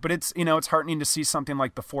out for it. But it's it's heartening to see something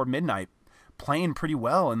like Before Midnight playing pretty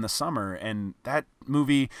well in the summer, and that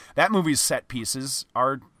movie's set pieces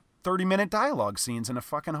are 30-minute dialogue scenes in a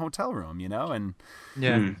fucking hotel room, and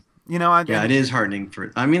it is heartening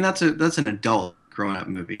for. I mean, that's an adult grown-up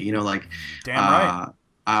movie, damn right.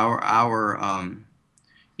 Our I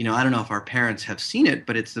don't know if our parents have seen it,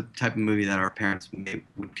 but it's the type of movie that our parents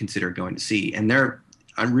would consider going to see, and they're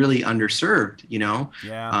really underserved,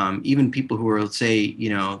 even people who are, let's say,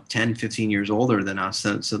 10, 15 years older than us.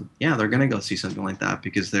 So yeah, they're going to go see something like that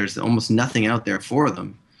because there's almost nothing out there for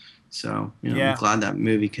them. So, I'm glad that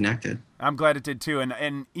movie connected. I'm glad it did too.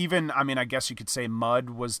 And even, I guess you could say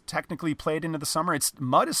Mud was technically played into the summer.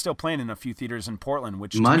 Mud is still playing in a few theaters in Portland,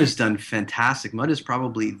 which Mud has done fantastic. Mud is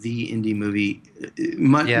probably the indie movie.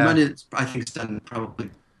 Mud is, I think it's done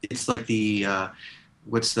probably, it's like the,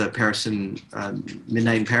 what's the Paris and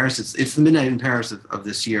Midnight in Paris? It's the Midnight in Paris of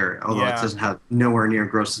this year, although it doesn't have nowhere near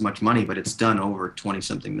gross as much money, but it's done over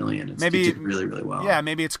 20-something million. It did really, really well. Yeah,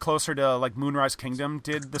 maybe it's closer to like Moonrise Kingdom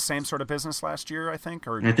did the same sort of business last year, I think.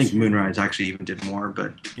 I think Moonrise actually even did more,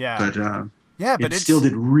 but but it still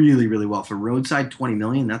did really, really well. For Roadside, 20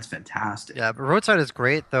 million, that's fantastic. Yeah, but Roadside is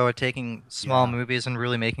great, though, at taking small movies and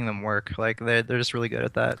really making them work. Like, they're just really good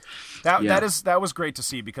at that. That was great to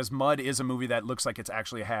see, because Mud is a movie that looks like it's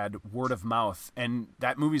actually had word of mouth, and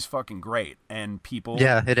that movie's fucking great, and people...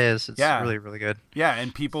 Yeah, it is. It's really, really good. Yeah,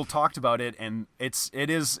 and people talked about it, and it's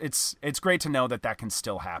great to know that can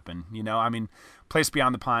still happen, Place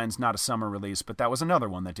Beyond the Pines, not a summer release, but that was another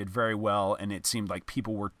one that did very well, and it seemed like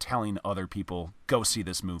people were telling other people, go see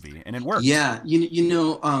this movie, and it worked. Yeah,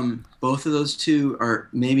 both of those two are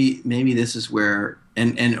maybe this is where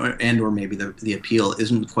or maybe the appeal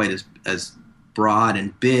isn't quite as broad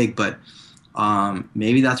and big, but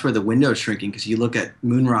maybe that's where the window's shrinking, because you look at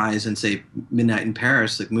Moonrise and say Midnight in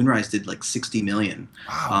Paris, like Moonrise did like 60 million.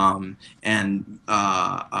 Wow.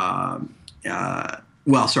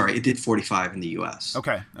 Well, sorry, it did 45 in the U.S.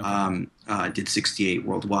 Okay. It did 68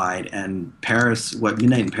 worldwide, and Paris,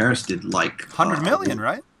 Midnight in Paris did like 100 million,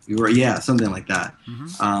 right? Yeah, something like that.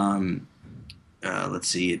 Mm-hmm. Let's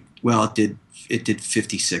see. It did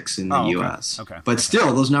 56 in the U.S. Okay. But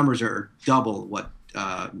still, those numbers are double what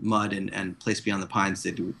Mud and Place Beyond the Pines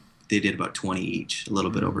did. They did about 20 each, a little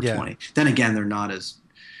bit over 20. Then again, they're not as.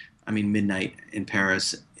 Midnight in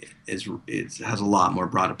Paris has a lot more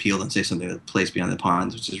broad appeal than, say, something like Place Beyond the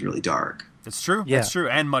Pines, which is really dark. It's true. Yeah. It's true,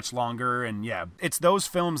 and much longer. And it's those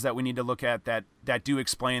films that we need to look at that do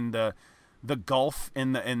explain the gulf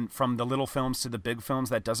from the little films to the big films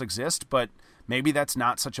that does exist. But maybe that's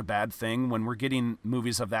not such a bad thing when we're getting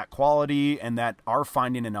movies of that quality and that are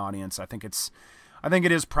finding an audience. I think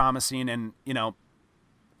it is promising, and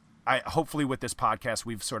hopefully with this podcast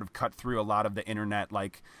we've sort of cut through a lot of the internet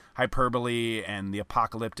like hyperbole and the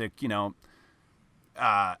apocalyptic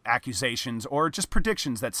accusations or just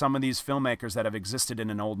predictions that some of these filmmakers that have existed in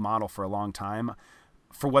an old model for a long time,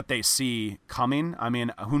 for what they see coming.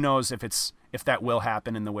 Who knows if that will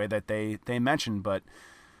happen in the way that they mentioned, but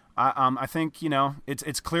I think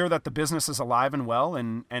it's clear that the business is alive and well,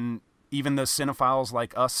 and even the cinephiles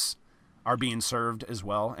like us are being served as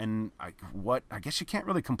well, and I guess you can't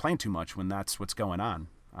really complain too much when that's what's going on.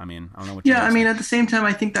 I don't know what. Yeah, at the same time,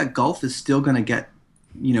 I think that gulf is still going to get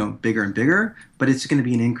bigger and bigger, but it's going to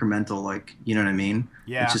be an incremental, like, you know what I mean?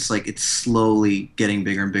 Yeah. It's just like it's slowly getting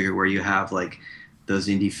bigger and bigger, where you have like those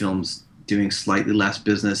indie films doing slightly less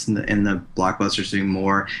business and the blockbusters doing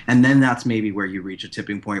more, and then that's maybe where you reach a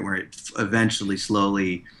tipping point where it eventually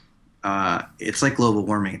slowly it's like global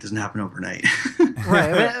warming. It doesn't happen overnight.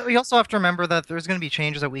 Right. But we also have to remember that there's going to be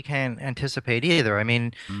changes that we can't anticipate either. I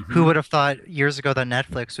mean, who would have thought years ago that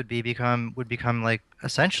Netflix would become like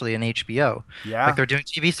essentially an HBO? Yeah. Like they're doing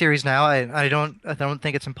TV series now. I don't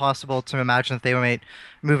think it's impossible to imagine that they might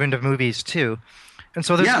move into movies too. And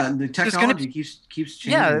so the technology keeps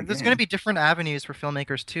changing. Yeah, there's going to be different avenues for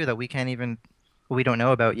filmmakers too that we don't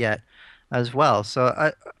know about yet, as well.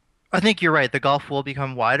 So I think you're right. The gulf will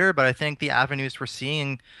become wider, but I think the avenues for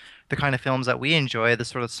seeing the kind of films that we enjoy, the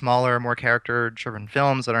sort of smaller, more character-driven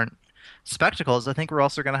films that aren't spectacles, I think we're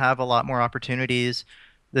also going to have a lot more opportunities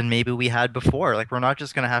than maybe we had before. Like, we're not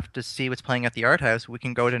just going to have to see what's playing at the art house. We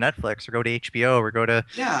can go to Netflix or go to HBO or go to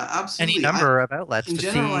any number of outlets. In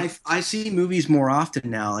general, I see movies more often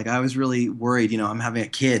now. Like, I was really worried, I'm having a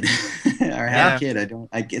kid or have a kid.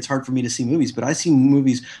 It's hard for me to see movies, but I see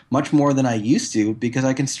movies much more than I used to because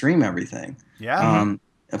I can stream everything. Yeah.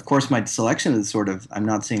 Of course, my selection is I'm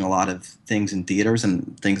not seeing a lot of things in theaters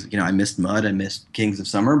and things, I missed Mud, I missed Kings of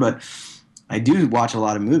Summer, but I do watch a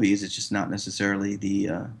lot of movies. It's just not necessarily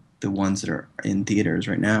the ones that are in theaters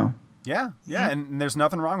right now. Yeah, and there's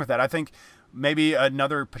nothing wrong with that. I think maybe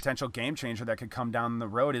another potential game changer that could come down the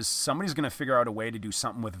road is somebody's going to figure out a way to do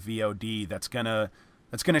something with VOD that's gonna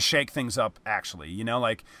shake things up. Actually,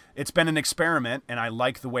 like it's been an experiment, and I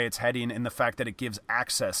like the way it's heading in the fact that it gives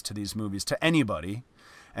access to these movies to anybody.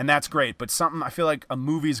 And that's great, but I feel like a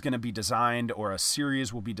movie's going to be designed, or a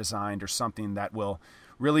series will be designed, or something that will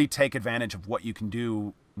really take advantage of what you can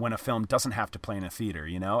do when a film doesn't have to play in a theater,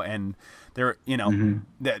 and there,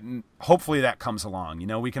 that hopefully that comes along.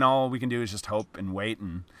 All we can do is just hope and wait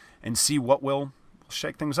and see what will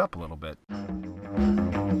shake things up a little bit.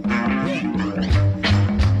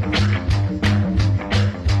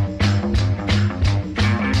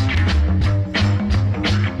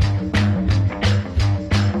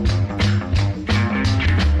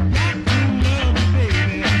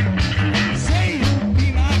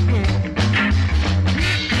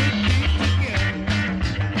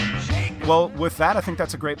 Well, with that, I think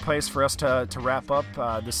that's a great place for us to wrap up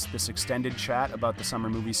this extended chat about the summer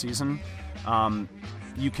movie season.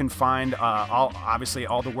 You can find all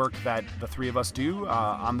the work that the three of us do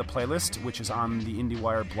on the playlist, which is on the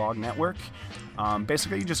IndieWire blog network.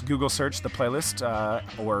 Basically, you just Google search the playlist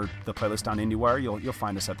or the playlist on IndieWire. You'll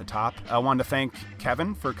find us at the top. I wanted to thank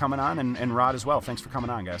Kevin for coming on and Rod as well. Thanks for coming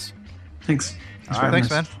on, guys. Thanks. All right, thanks,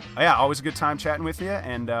 man. Yeah, always a good time chatting with you,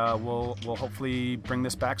 and we'll hopefully bring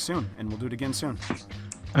this back soon, and we'll do it again soon.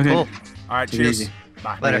 Okay. Cool. All right, cheers. Easy.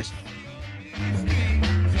 Bye. Later.